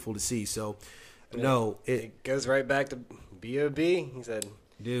was beautiful to see. So, no, It goes right back to B.O.B. He said,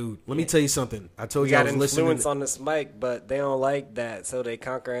 dude, let me tell you something. I told "We you I got was listening. influence on this mic, but they don't like that, so they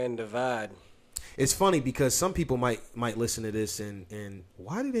conquer and divide." It's funny because some people might listen to this and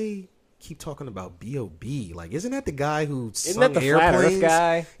why do they keep talking about B.O.B.? Like, isn't that the guy who Isn't sung that the Flat Earth Airplanes?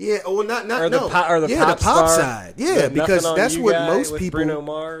 guy? Yeah, well, not Or the no. pop- or the yeah, pop the pop star? side. Yeah, The because Nothing on that's You what guy most with people. Bruno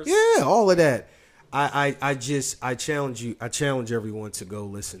Mars? Yeah, all of that. I challenge you. I challenge everyone to go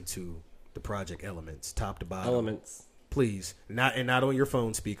listen to the Project Elements, top to bottom. Elements. Please, not on your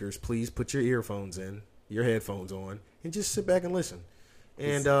phone speakers. Please put your earphones in, your headphones on, and just sit back and listen.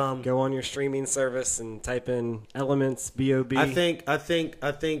 And Go on your streaming service and type in Elements B.O.B. I think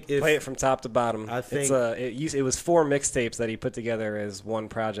if Play it from top to bottom. I think- it was 4 mixtapes that he put together as one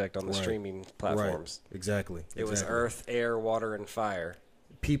project on the Right. streaming platforms. Right, exactly. It was Earth, Air, Water, and Fire.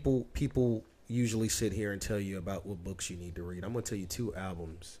 People usually sit here and tell you about what books you need to read. I'm going to tell you 2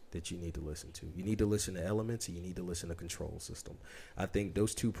 albums that you need to listen to. You need to listen to Elements and you need to listen to Control System. I think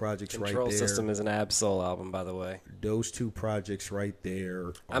those 2 projects Control right there. System is an Ab-Soul album, by the way. Those 2 projects right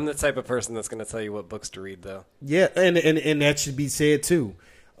there. I'm the type of person that's going to tell you what books to read, though. Yeah, and that should be said too.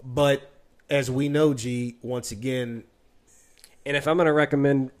 But as we know, G, once again, And if I'm going to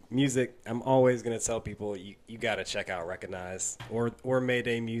recommend music, I'm always going to tell people you got to check out Recognize or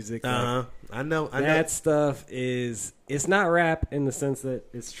Mayday Music. Like, I know. that stuff it's not rap in the sense that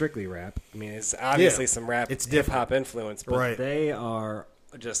it's strictly rap. I mean, it's obviously some rap, it's hip hop influence, but Right. they are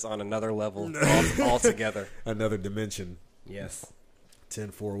just on another level altogether. Another dimension. Yes.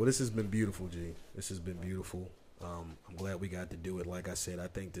 10-4. Well, this has been beautiful, G. This has been beautiful. I'm glad we got to do it. Like I said, I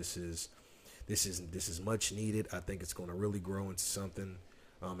think this is much needed. I think it's going to really grow into something,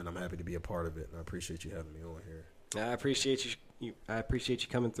 and I'm happy to be a part of it. And I appreciate you having me on here. I appreciate you. I appreciate you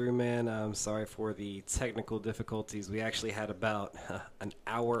coming through, man. I'm sorry for the technical difficulties. We actually had about an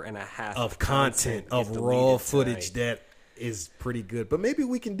hour and a half Of content, of get raw deleted footage tonight. that is pretty good. But maybe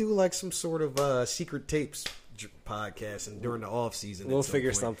we can do like some sort of secret tapes podcast and during the off season. We'll at some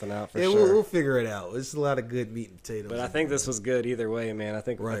figure point. something out for Yeah, sure. we'll figure it out. It's a lot of good meat and potatoes. But I think this was good either way, man. I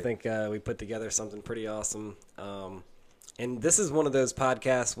think Right. we put together something pretty awesome. And this is one of those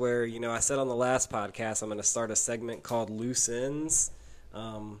podcasts where, you know, I said on the last podcast I'm going to start a segment called Loose Ends.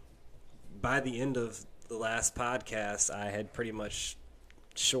 By the end of the last podcast, I had pretty much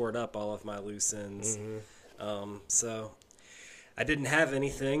shored up all of my loose ends. So I didn't have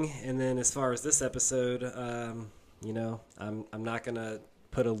anything. And then as far as this episode, you know, I'm not going to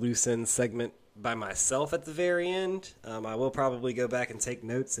put a loose end segment by myself at the very end. I will probably go back and take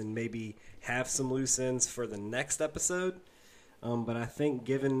notes and maybe have some loose ends for the next episode. But I think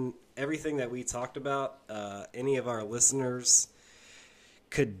given everything that we talked about, any of our listeners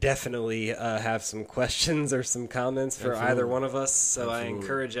could definitely have some questions or some comments for either one of us. So I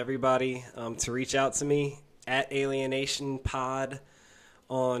encourage everybody to reach out to me at Alienation Pod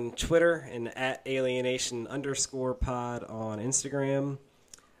on Twitter and at Alienation_pod on Instagram.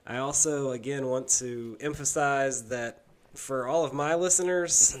 I also, again, want to emphasize that for all of my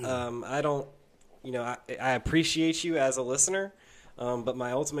listeners, I appreciate you as a listener, but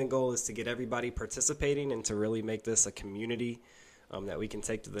my ultimate goal is to get everybody participating and to really make this a community that we can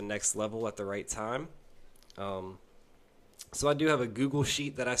take to the next level at the right time. So I do have a Google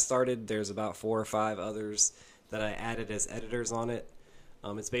Sheet that I started. There's about 4 or 5 others that I added as editors on it.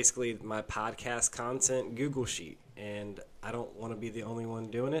 It's basically my podcast content Google Sheet, and I don't want to be the only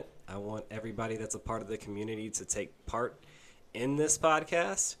one doing it. I want everybody that's a part of the community to take part in this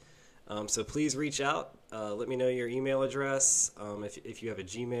podcast. So please reach out. Let me know your email address. If you have a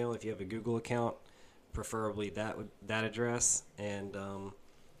Gmail, if you have a Google account, preferably that address. And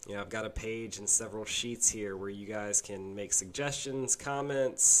I've got a page and several sheets here where you guys can make suggestions,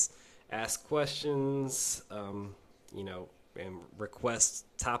 comments, ask questions, and request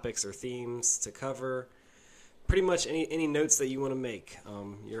topics or themes to cover. Pretty much any notes that you want to make.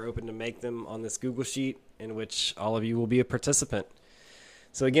 You're open to make them on this Google Sheet, in which all of you will be a participant.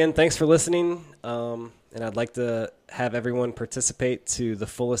 So again, thanks for listening, and I'd like to have everyone participate to the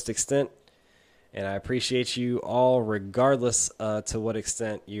fullest extent, and I appreciate you all regardless to what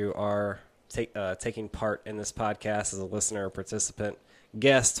extent you are taking part in this podcast as a listener, participant,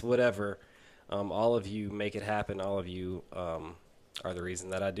 guest, whatever. All of you make it happen. All of you are the reason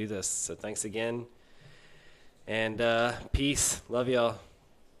that I do this. So thanks again, and peace. Love y'all.